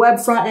 stock, web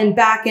front end,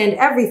 back end,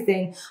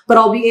 everything, but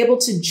I'll be able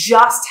to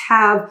just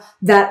have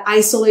that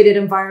isolated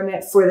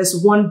environment for this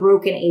one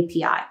broken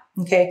API.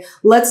 Okay,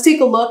 let's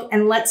take a look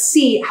and let's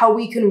see how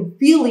we can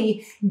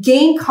really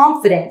gain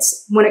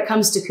confidence when it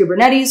comes to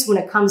Kubernetes, when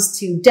it comes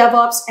to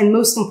DevOps, and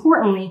most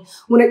importantly,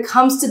 when it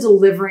comes to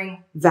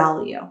delivering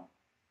value.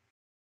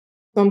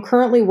 So I'm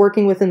currently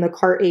working within the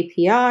cart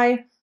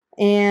API,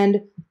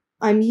 and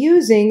I'm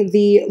using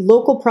the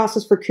local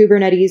process for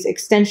Kubernetes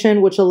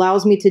extension, which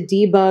allows me to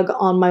debug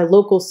on my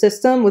local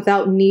system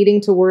without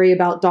needing to worry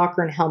about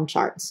Docker and Helm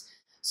charts.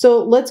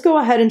 So let's go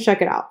ahead and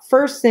check it out.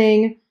 First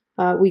thing,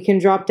 we can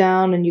drop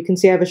down and you can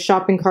see I have a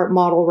shopping cart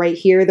model right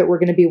here that we're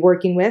going to be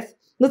working with.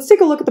 Let's take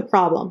a look at the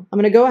problem. I'm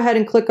going to go ahead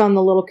and click on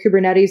the little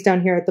Kubernetes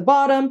down here at the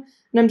bottom,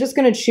 and I'm just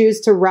going to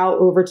choose to route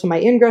over to my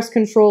ingress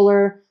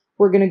controller.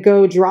 We're going to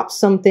go drop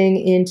something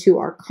into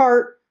our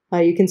cart.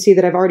 You can see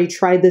that I've already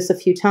tried this a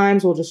few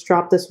times. We'll just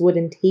drop this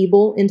wooden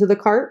table into the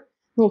cart.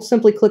 We'll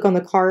simply click on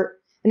the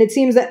cart, and it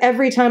seems that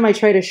every time I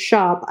try to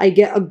shop, I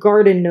get a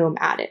garden gnome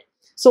added.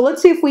 So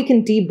let's see if we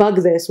can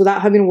debug this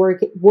without having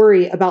to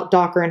worry about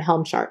Docker and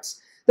Helm charts.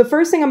 The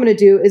first thing I'm going to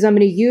do is I'm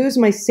going to use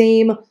my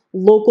same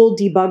local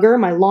debugger,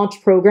 my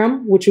launch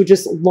program, which would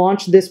just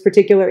launch this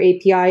particular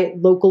API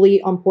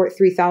locally on port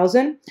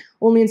 3000.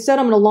 Only instead,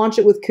 I'm going to launch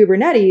it with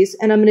Kubernetes,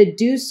 and I'm going to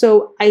do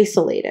so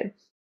isolated.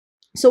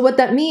 So what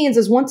that means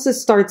is once this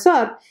starts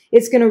up,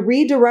 it's going to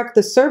redirect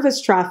the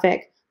service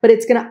traffic, but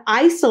it's going to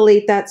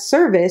isolate that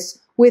service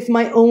with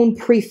my own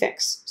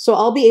prefix. So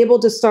I'll be able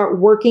to start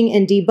working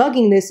and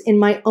debugging this in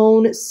my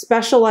own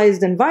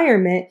specialized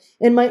environment,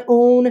 in my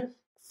own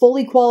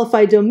fully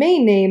qualified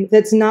domain name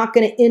that's not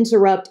going to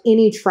interrupt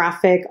any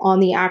traffic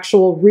on the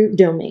actual root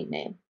domain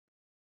name.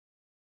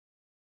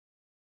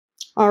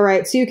 All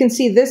right, so you can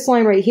see this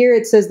line right here.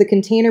 It says the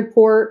container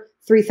port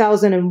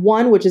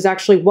 3001, which is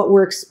actually what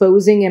we're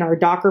exposing in our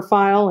Docker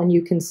file. And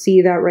you can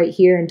see that right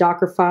here in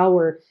Docker file.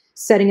 We're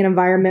setting an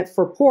environment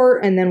for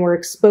port, and then we're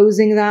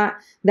exposing that.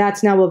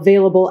 That's now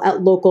available at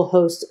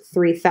localhost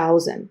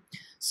 3000.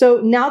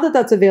 So now that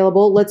that's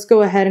available, let's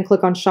go ahead and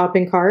click on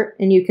shopping cart.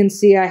 And you can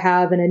see I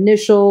have an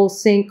initial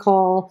sync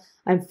call.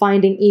 I'm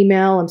finding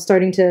email. I'm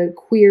starting to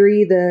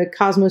query the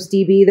Cosmos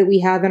DB that we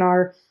have in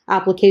our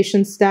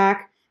application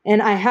stack.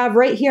 And I have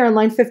right here on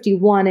line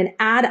 51 an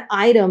add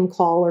item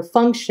call or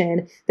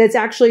function that's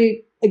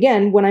actually,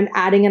 again, when I'm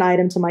adding an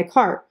item to my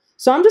cart.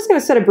 So I'm just going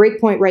to set a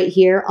breakpoint right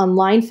here on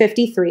line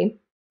 53.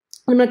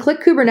 I'm going to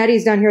click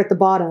Kubernetes down here at the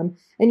bottom,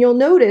 and you'll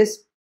notice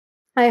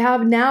I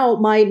have now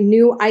my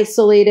new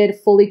isolated,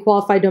 fully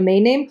qualified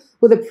domain name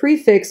with a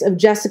prefix of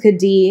Jessica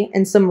D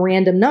and some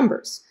random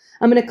numbers.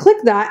 I'm going to click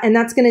that, and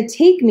that's going to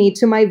take me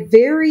to my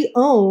very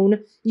own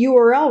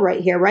URL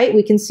right here, right?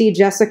 We can see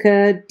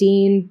Jessica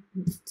Deen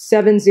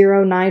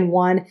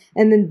 7091,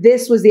 and then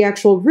this was the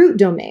actual root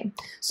domain.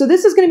 So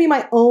this is going to be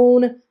my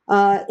own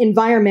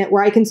environment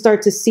where I can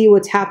start to see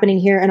what's happening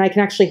here, and I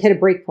can actually hit a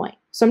breakpoint.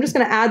 So I'm just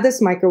going to add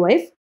this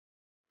microwave.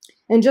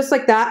 And just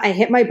like that, I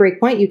hit my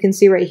breakpoint, you can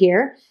see right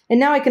here. And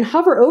now I can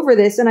hover over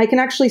this and I can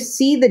actually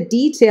see the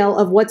detail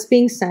of what's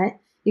being sent.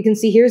 You can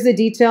see here's the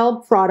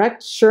detailed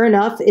product. Sure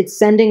enough, it's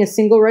sending a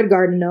single red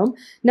garden gnome.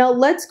 Now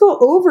let's go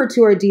over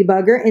to our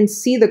debugger and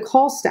see the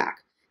call stack.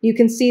 You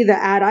can see the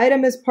add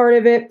item as part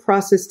of it,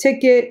 process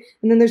ticket,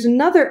 and then there's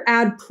another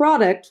add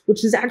product,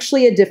 which is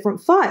actually a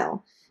different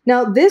file.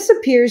 Now this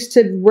appears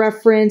to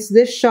reference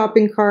this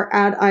shopping cart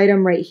add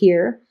item right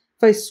here.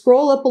 If I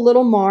scroll up a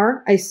little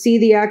more, I see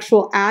the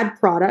actual add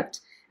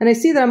product, and I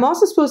see that I'm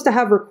also supposed to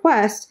have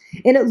request,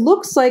 and it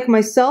looks like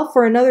myself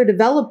or another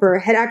developer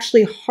had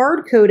actually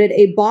hard-coded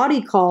a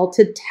body call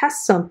to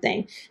test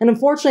something, and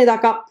unfortunately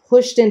that got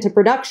pushed into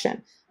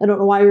production. I don't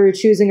know why we were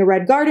choosing a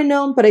red garden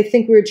gnome, but I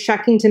think we were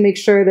checking to make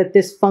sure that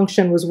this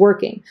function was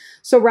working.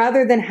 So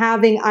rather than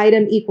having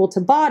item equal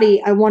to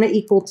body, I want it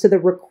equal to the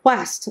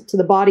request, to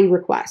the body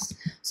request.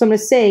 So I'm going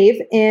to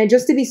save, and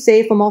just to be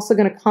safe, I'm also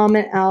going to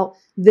comment out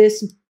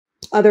this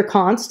other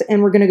const,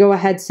 and we're going to go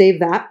ahead and save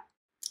that.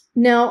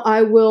 Now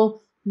I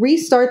will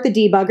restart the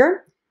debugger,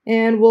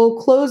 and we'll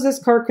close this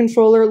cart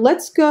controller.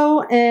 Let's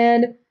go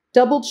and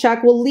double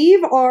check. We'll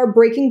leave our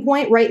breaking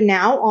point right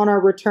now on our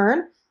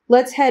return.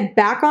 Let's head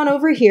back on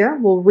over here.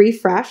 We'll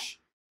refresh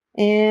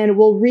and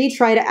we'll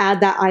retry to add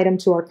that item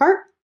to our cart.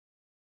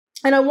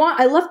 And I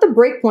left the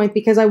breakpoint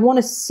because I want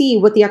to see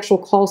what the actual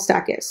call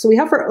stack is. So we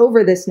hover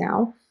over this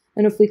now.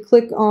 And if we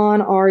click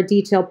on our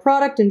detailed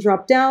product and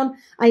drop down,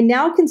 I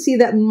now can see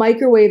that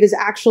microwave is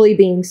actually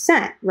being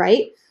sent,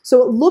 right?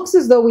 So it looks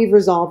as though we've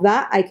resolved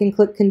that. I can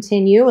click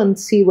continue and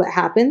see what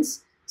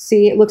happens.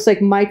 See, it looks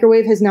like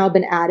microwave has now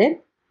been added.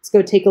 Let's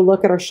go take a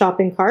look at our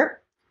shopping cart.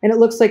 And it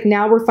looks like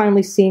now we're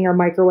finally seeing our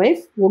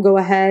microwave. We'll go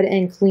ahead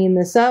and clean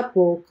this up.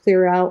 We'll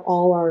clear out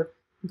all our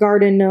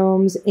garden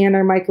gnomes and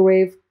our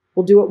microwave.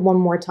 We'll do it one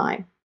more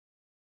time.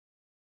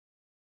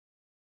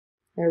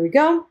 There we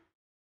go.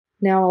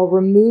 Now I'll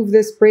remove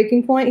this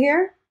breaking point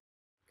here.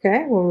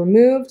 Okay, well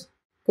removed.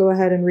 Go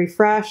ahead and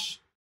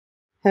refresh.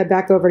 Head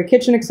back over to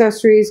kitchen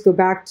accessories, go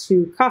back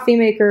to coffee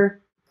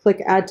maker,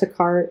 click add to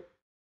cart.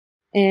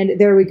 And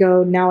there we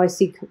go. Now I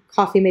see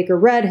coffee maker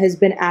red has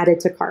been added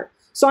to cart.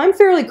 So I'm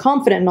fairly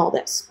confident in all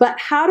this, but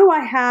how do I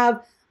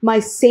have my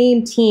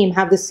same team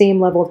have the same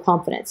level of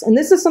confidence? And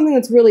this is something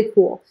that's really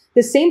cool.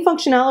 The same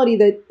functionality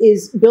that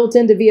is built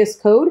into VS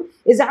Code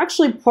is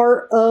actually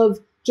part of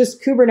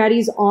just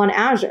Kubernetes on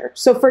Azure.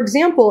 So for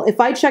example, if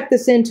I check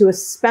this into a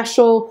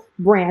special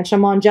branch,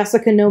 I'm on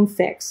Jessica Gnome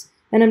Fix,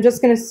 and I'm just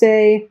going to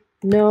say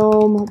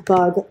gnome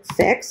bug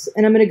fix,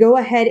 and I'm going to go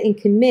ahead and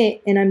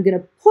commit, and I'm going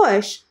to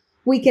push.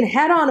 We can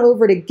head on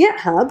over to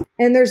GitHub,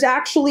 and there's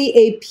actually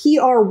a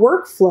PR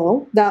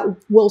workflow that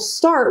will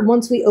start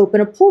once we open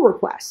a pull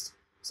request.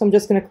 So I'm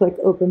just going to click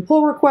open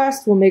pull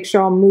request. We'll make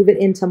sure I'll move it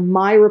into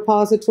my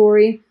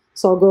repository.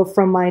 So I'll go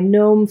from my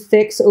gnome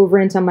fix over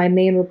into my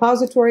main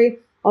repository.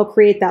 I'll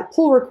create that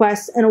pull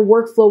request, and a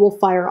workflow will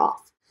fire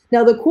off.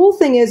 Now, the cool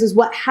thing is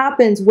what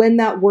happens when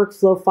that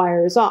workflow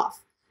fires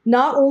off.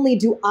 Not only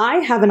do I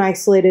have an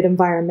isolated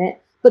environment,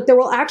 but there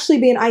will actually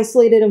be an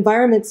isolated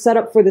environment set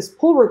up for this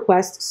pull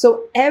request.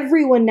 So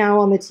everyone now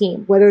on the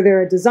team, whether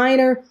they're a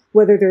designer,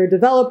 whether they're a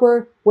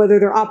developer, whether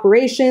they're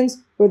operations,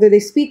 whether they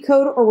speak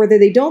code or whether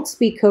they don't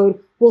speak code,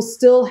 will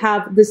still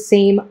have the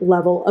same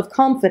level of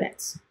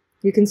confidence.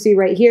 You can see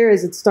right here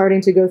as it's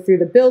starting to go through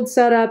the build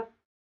setup,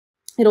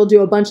 it'll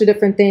do a bunch of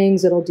different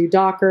things. It'll do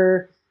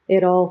Docker.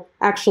 It'll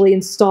actually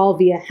install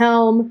via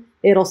Helm.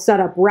 It'll set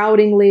up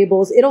routing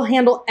labels. It'll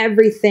handle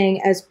everything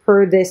as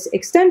per this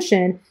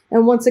extension.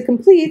 And once it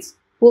completes,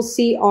 we'll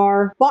see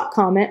our bot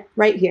comment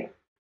right here.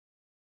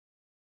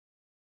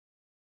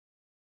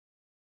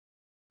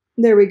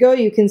 There we go.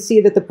 You can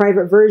see that the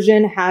private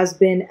version has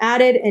been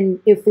added. And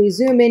if we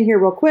zoom in here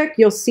real quick,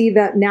 you'll see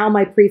that now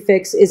my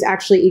prefix is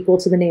actually equal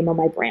to the name of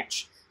my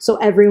branch. So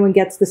everyone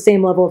gets the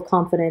same level of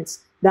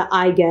confidence that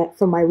I get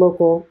from my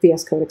local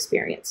VS Code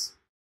experience.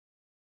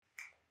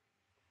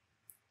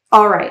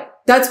 All right.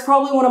 That's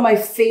probably one of my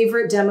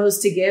favorite demos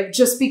to give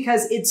just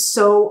because it's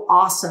so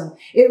awesome.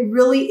 It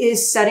really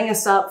is setting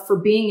us up for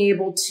being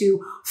able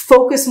to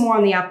focus more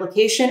on the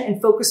application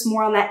and focus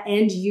more on that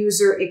end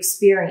user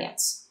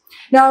experience.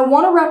 Now, I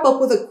want to wrap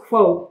up with a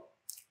quote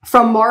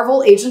from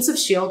Marvel Agents of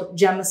S.H.I.E.L.D.,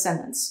 Gemma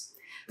Simmons.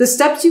 The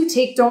steps you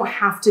take don't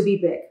have to be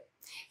big.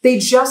 They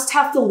just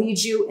have to lead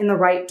you in the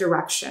right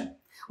direction.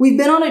 We've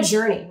been on a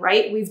journey,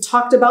 right? We've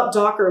talked about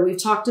Docker.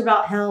 We've talked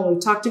about Helm.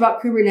 We've talked about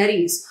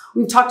Kubernetes.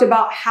 We've talked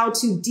about how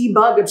to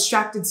debug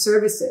abstracted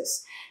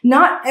services.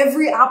 Not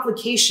every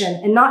application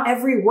and not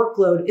every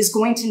workload is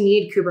going to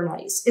need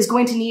Kubernetes, is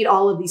going to need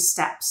all of these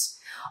steps.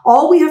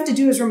 All we have to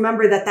do is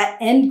remember that that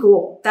end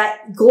goal,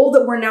 that goal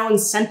that we're now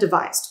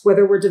incentivized,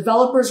 whether we're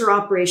developers or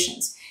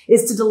operations,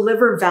 is to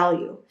deliver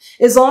value.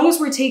 As long as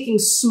we're taking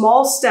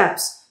small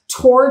steps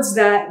towards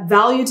that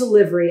value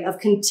delivery of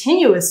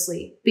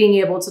continuously being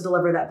able to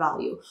deliver that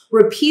value,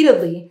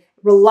 repeatedly,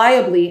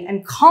 reliably,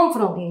 and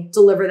confidently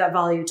deliver that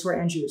value to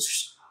our end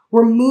users,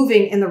 we're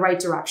moving in the right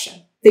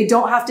direction. They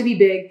don't have to be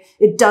big.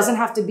 It doesn't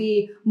have to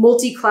be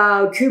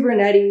multi-cloud,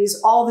 Kubernetes,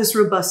 all this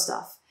robust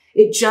stuff.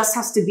 It just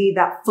has to be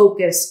that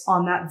focus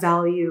on that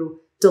value,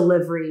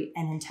 delivery,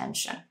 and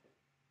intention.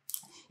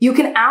 You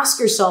can ask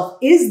yourself,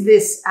 is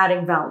this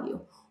adding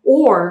value?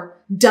 Or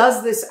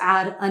does this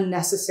add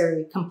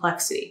unnecessary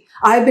complexity?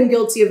 I've been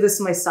guilty of this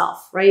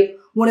myself, right?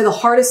 One of the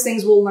hardest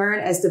things we'll learn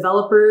as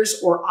developers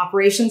or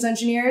operations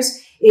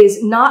engineers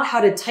is not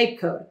how to type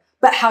code,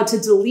 but how to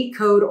delete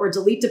code or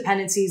delete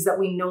dependencies that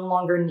we no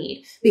longer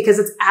need, because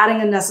it's adding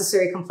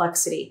unnecessary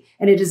complexity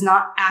and it is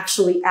not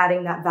actually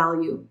adding that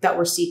value that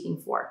we're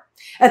seeking for.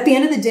 At the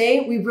end of the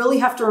day, we really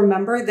have to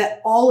remember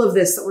that all of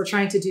this that we're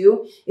trying to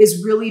do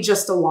is really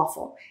just a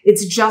waffle.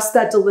 It's just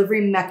that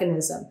delivery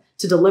mechanism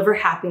to deliver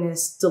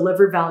happiness,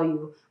 deliver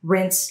value,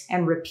 rinse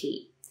and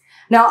repeat.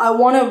 Now, I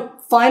want to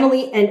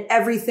finally end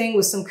everything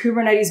with some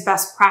Kubernetes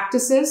best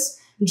practices,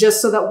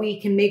 just so that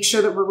we can make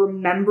sure that we're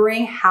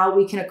remembering how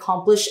we can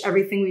accomplish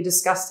everything we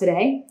discussed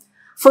today.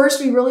 First,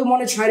 we really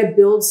want to try to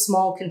build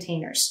small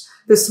containers.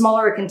 The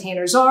smaller our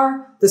containers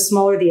are, the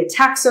smaller the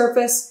attack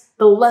surface,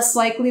 the less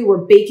likely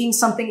we're baking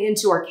something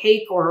into our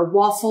cake or our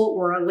waffle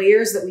or our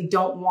layers that we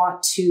don't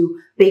want to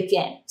bake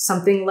in.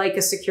 Something like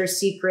a secure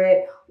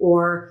secret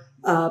or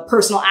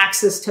personal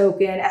access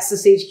token,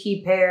 SSH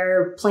key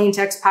pair, plain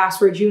text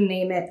password, you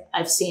name it,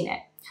 I've seen it.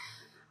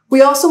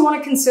 We also want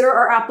to consider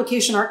our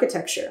application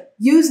architecture.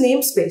 Use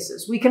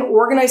namespaces. We can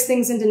organize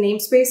things into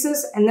namespaces,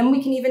 and then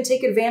we can even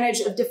take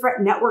advantage of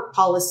different network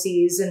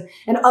policies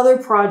and other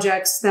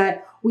projects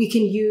that we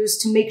can use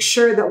to make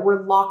sure that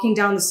we're locking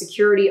down the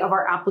security of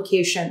our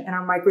application and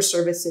our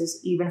microservices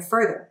even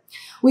further.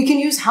 We can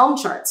use Helm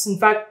charts. In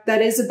fact,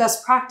 that is a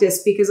best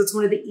practice because it's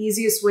one of the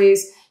easiest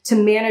ways to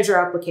manage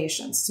our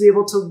applications, to be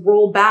able to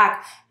roll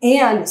back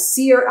and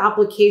see our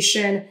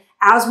application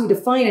as we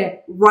define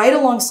it right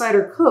alongside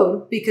our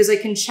code, because I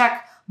can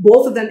check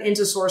both of them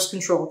into source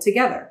control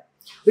together.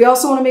 We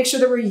also want to make sure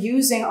that we're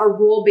using our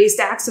role-based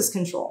access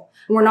control.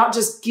 And we're not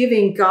just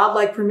giving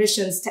godlike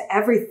permissions to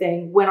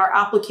everything when our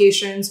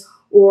applications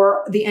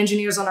or the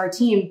engineers on our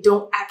team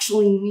don't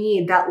actually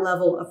need that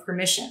level of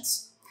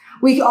permissions.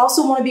 We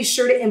also want to be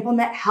sure to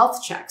implement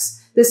health checks.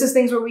 This is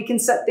things where we can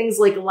set things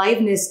like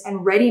liveness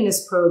and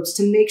readiness probes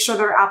to make sure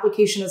that our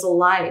application is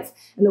alive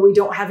and that we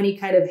don't have any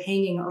kind of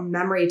hanging or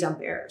memory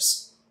dump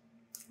errors.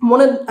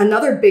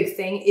 Another big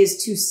thing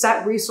is to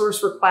set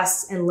resource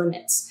requests and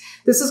limits.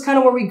 This is kind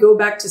of where we go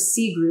back to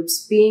C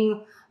groups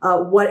being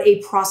what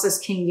a process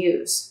can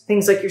use,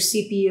 things like your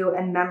CPU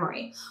and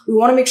memory. We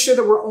want to make sure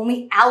that we're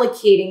only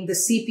allocating the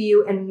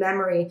CPU and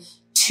memory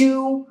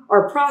to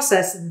our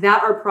process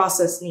that our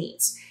process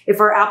needs. If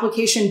our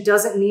application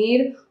doesn't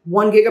need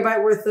 1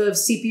 gigabyte worth of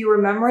CPU or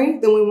memory,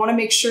 then we want to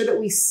make sure that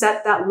we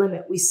set that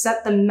limit. We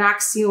set the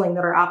max ceiling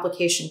that our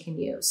application can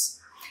use.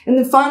 And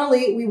then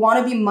finally, we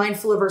want to be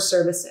mindful of our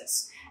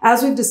services.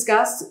 As we've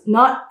discussed,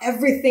 not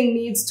everything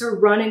needs to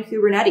run in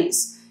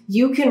Kubernetes.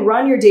 You can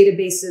run your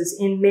databases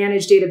in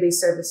managed database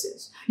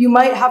services. You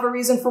might have a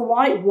reason for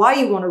why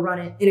you want to run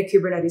it in a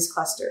Kubernetes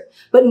cluster.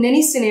 But in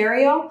any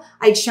scenario,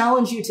 I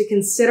challenge you to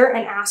consider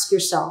and ask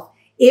yourself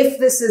if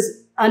this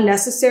is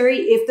unnecessary,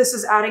 if this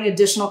is adding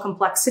additional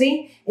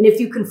complexity, and if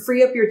you can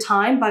free up your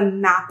time by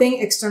mapping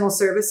external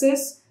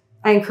services,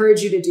 I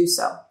encourage you to do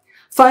so.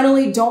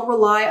 Finally, don't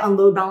rely on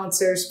load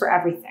balancers for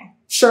everything.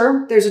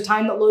 Sure, there's a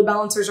time that load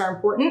balancers are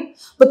important,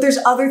 but there's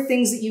other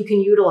things that you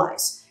can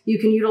utilize. You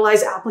can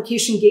utilize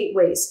application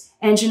gateways,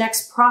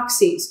 Nginx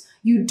proxies.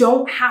 You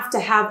don't have to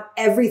have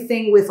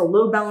everything with a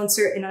load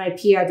balancer and an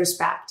IP address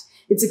backed.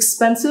 It's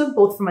expensive,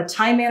 both from a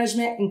time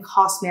management and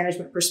cost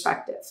management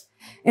perspective.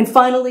 And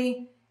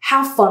finally,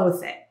 have fun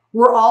with it.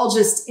 We're all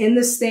just in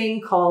this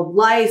thing called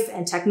life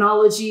and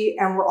technology,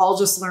 and we're all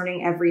just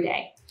learning every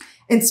day.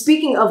 And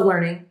speaking of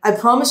learning, I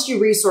promised you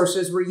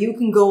resources where you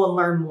can go and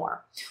learn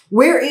more.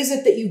 Where is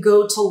it that you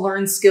go to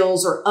learn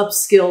skills or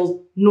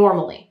upskill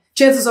normally?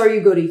 Chances are you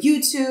go to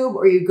YouTube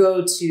or you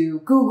go to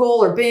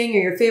Google or Bing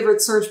or your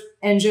favorite search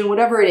engine,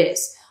 whatever it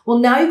is. Well,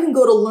 now you can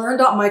go to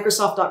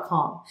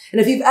learn.microsoft.com. And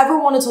if you've ever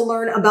wanted to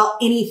learn about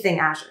anything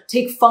Azure,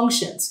 take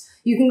functions,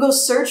 you can go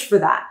search for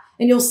that.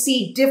 And you'll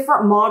see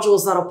different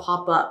modules that'll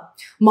pop up.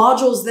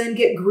 Modules then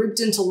get grouped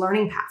into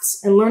learning paths.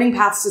 And learning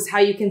paths is how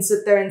you can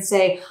sit there and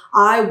say,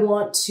 I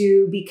want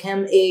to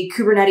become a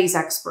Kubernetes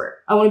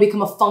expert. I want to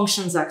become a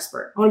functions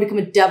expert. I want to become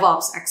a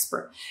DevOps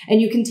expert.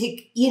 And you can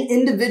take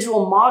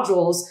individual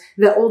modules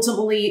that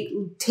ultimately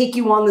take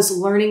you on this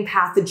learning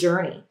path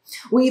journey.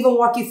 We even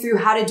walk you through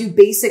how to do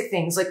basic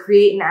things like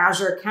create an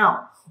Azure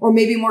account, or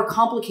maybe more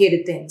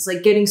complicated things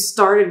like getting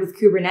started with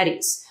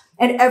Kubernetes.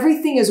 And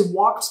everything is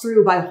walked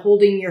through by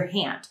holding your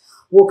hand.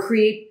 We'll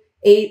create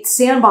a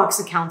sandbox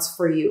accounts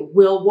for you.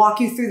 We'll walk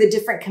you through the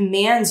different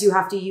commands you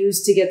have to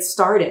use to get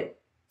started.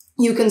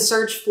 You can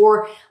search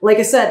for, like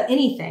I said,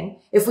 anything.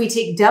 If we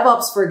take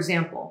DevOps, for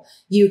example,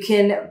 you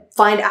can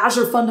find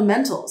Azure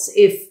fundamentals.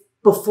 If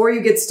before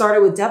you get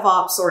started with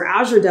DevOps or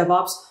Azure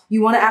DevOps,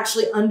 you want to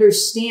actually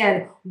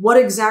understand what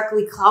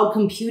exactly cloud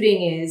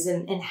computing is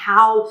and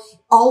how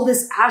all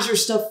this Azure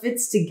stuff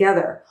fits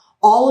together.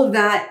 All of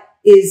that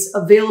is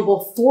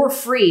available for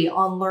free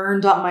on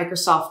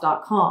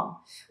learn.microsoft.com.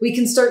 We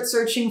can start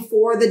searching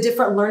for the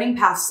different learning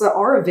paths that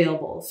are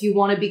available. If you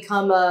want to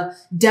become a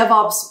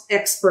DevOps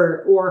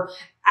expert or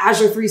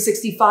Azure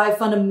 365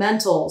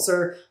 fundamentals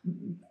or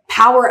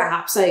Power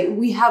Apps,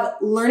 we have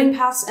learning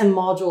paths and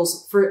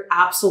modules for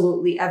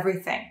absolutely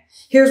everything.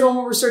 Here's one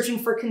where we're searching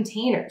for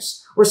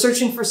containers. We're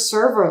searching for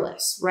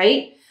serverless,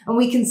 right? And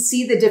we can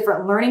see the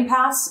different learning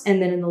paths.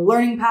 And then in the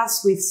learning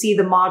paths, we see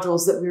the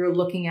modules that we were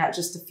looking at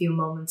just a few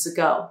moments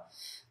ago.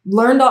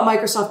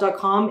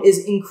 Learn.microsoft.com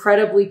is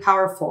incredibly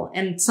powerful.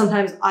 And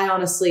sometimes I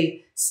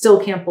honestly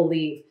still can't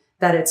believe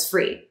that it's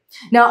free.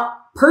 Now,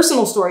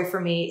 personal story for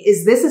me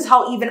is this is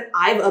how even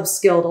I've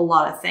upskilled a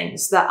lot of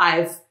things that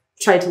I've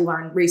tried to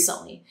learn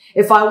recently.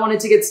 If I wanted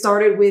to get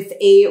started with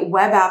a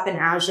web app in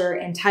Azure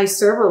and tie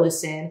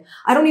serverless in,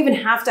 I don't even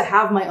have to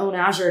have my own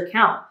Azure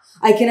account.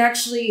 I can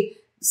actually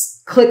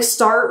click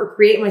start or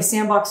create my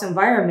sandbox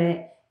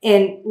environment,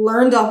 and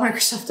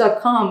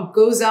learn.microsoft.com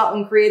goes out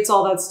and creates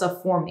all that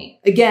stuff for me.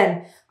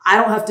 Again, I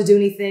don't have to do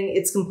anything.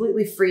 It's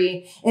completely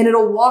free, and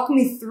it'll walk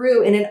me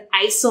through in an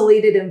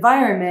isolated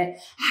environment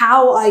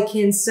how I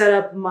can set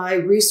up my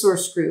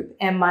resource group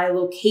and my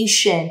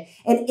location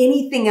and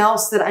anything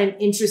else that I'm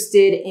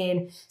interested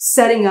in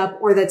setting up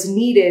or that's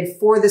needed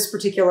for this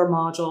particular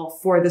module,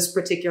 for this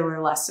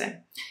particular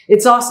lesson.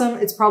 It's awesome.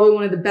 It's probably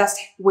one of the best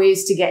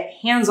ways to get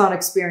hands-on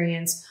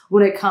experience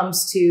when it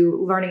comes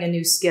to learning a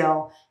new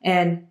skill.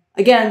 And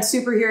again,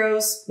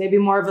 superheroes, maybe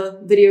more of a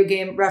video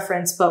game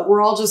reference, but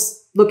we're all just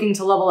looking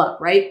to level up,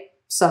 right?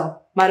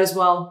 So might as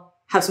well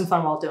have some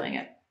fun while doing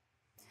it.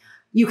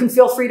 You can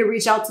feel free to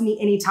reach out to me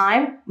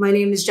anytime. My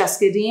name is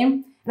Jessica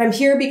Deen, and I'm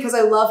here because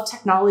I love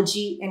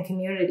technology and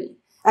community.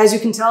 As you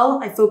can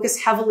tell, I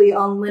focus heavily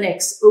on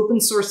Linux,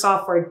 open source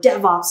software,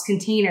 DevOps,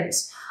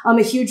 containers. I'm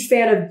a huge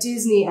fan of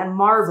Disney and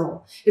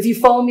Marvel. If you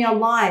follow me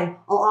online,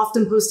 I'll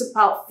often post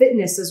about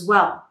fitness as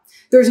well.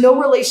 There's no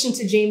relation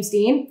to James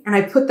Deen, and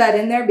I put that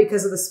in there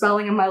because of the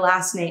spelling of my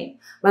last name.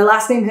 My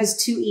last name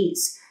has 2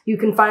 E's. You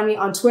can find me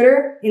on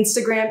Twitter,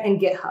 Instagram, and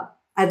GitHub.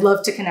 I'd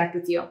love to connect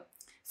with you.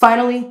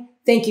 Finally,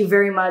 thank you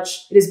very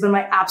much. It has been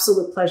my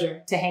absolute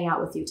pleasure to hang out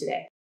with you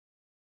today.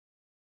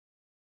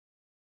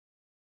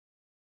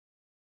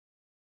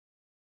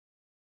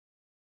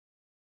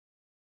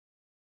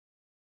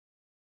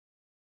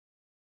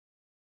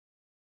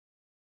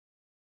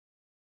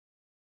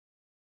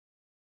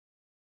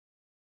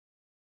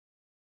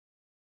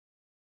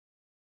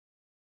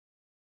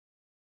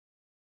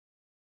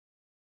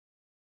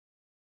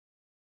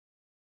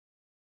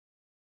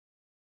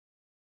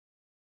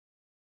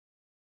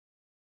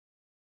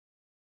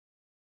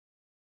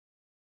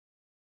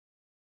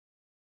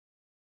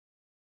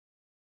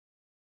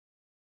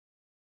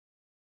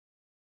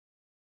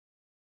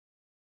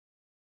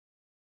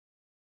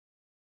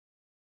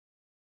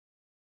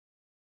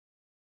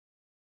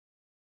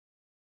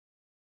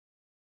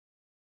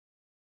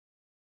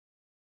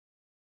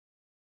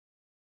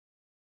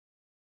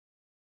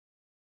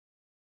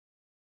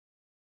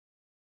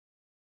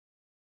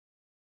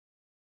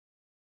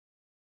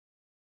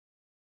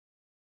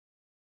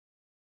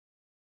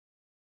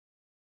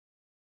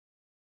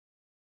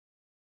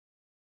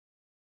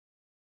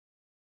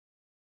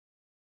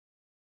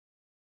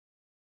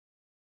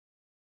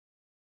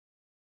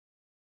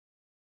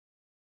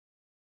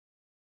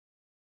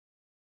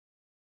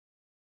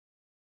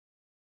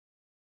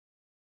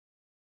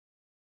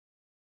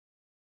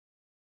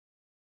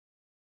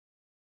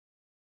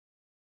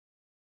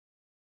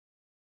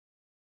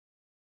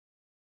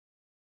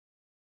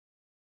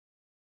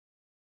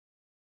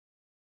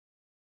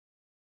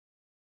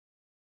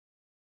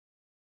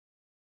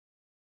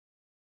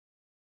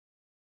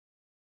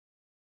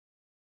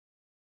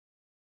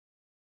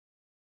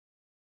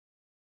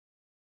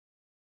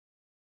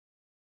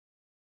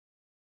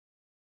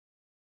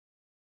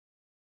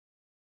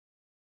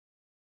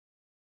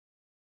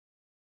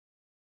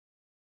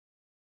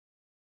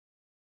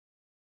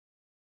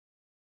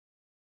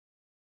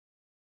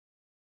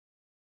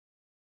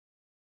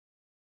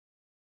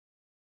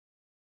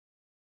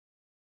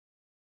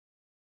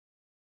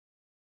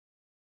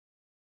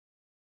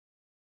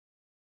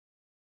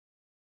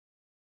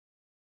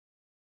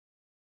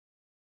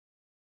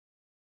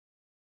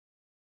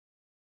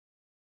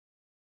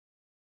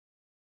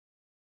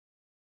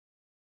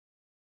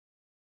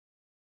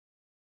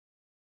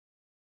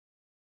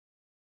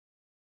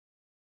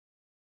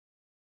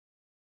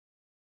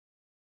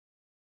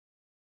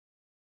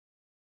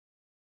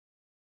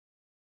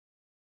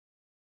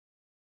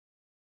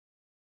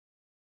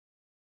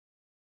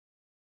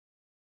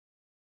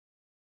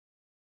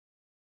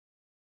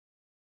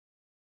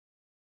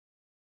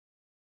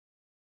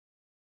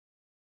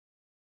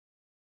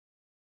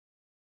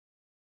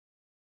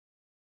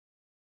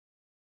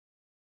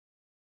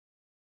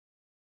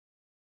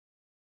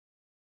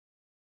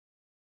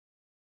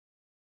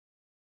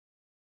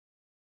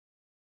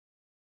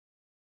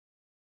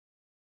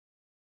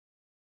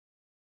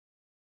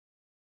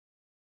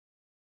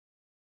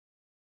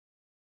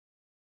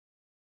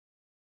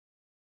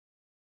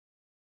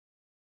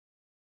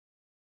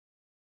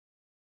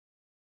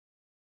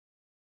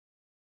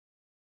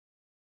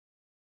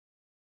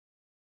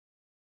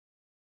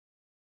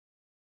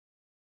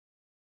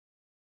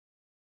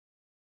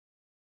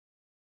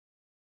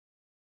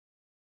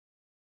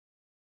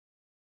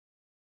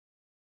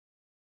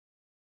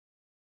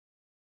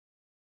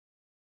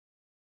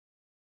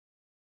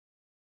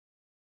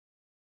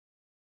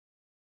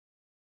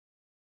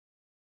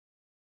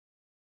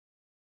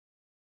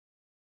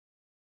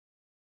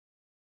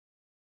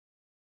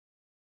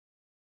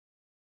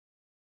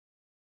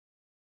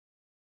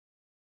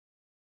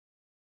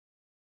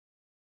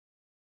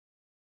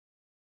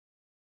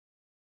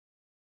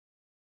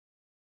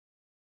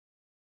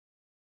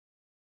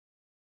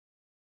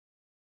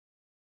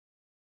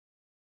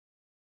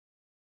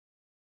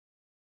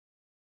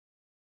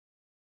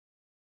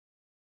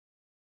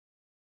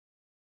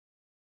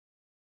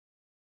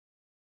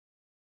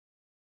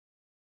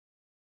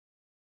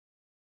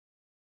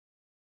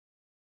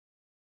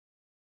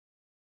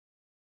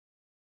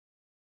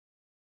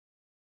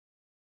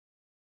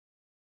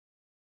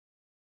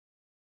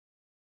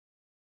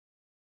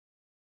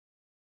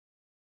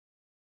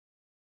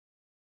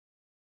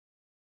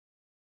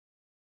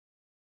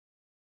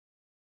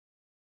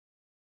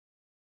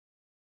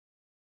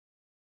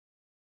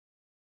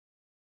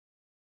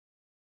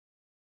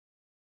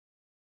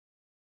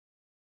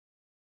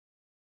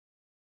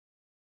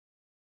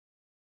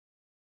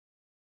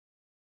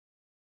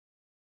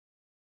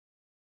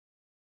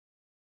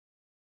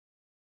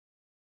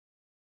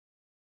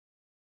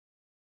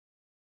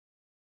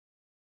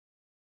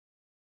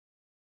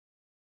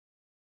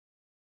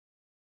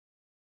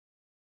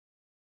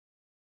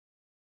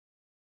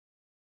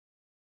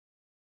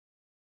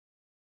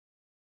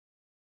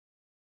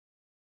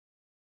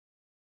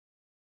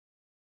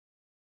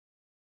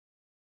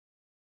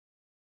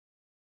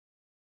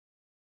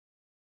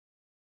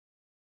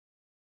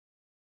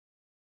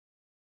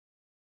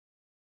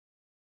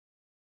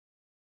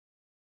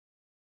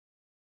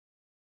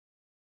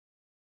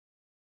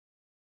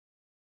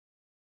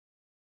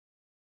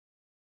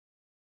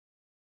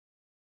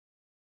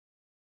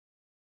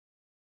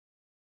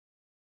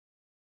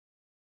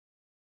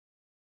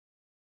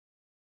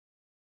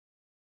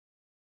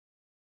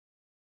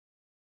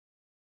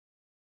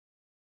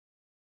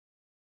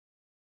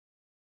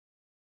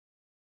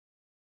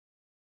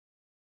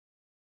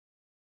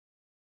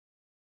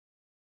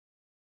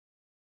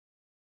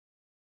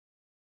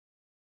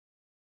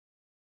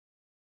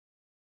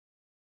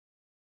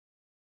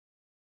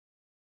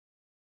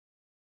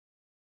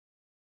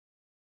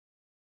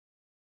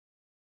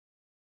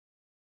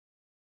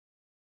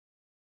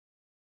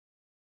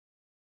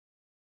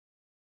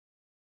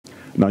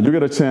 Now, you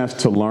get a chance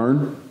to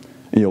learn,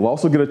 and you'll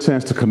also get a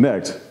chance to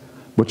connect,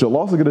 but you'll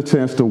also get a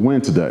chance to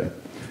win today.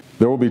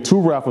 There will be 2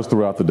 raffles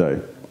throughout the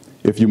day.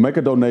 If you make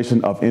a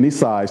donation of any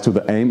size to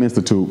the AIM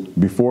Institute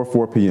before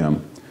 4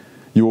 p.m.,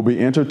 you will be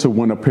entered to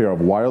win a pair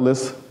of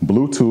wireless,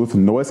 Bluetooth,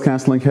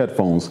 noise-canceling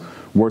headphones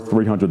worth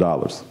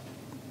 $300.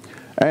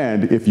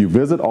 And if you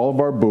visit all of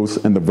our booths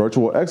in the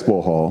virtual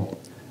expo hall,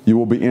 you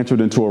will be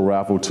entered into a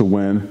raffle to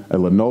win a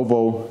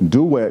Lenovo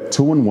Duet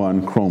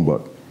 2-in-1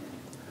 Chromebook.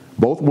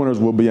 Both winners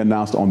will be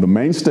announced on the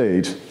main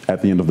stage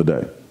at the end of the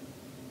day.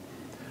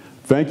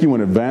 Thank you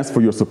in advance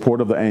for your support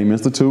of the AIM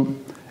Institute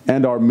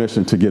and our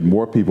mission to get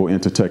more people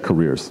into tech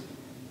careers.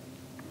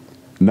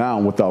 Now,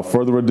 without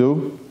further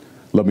ado,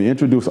 let me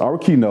introduce our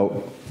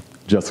keynote,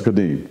 Jessica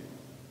Deen.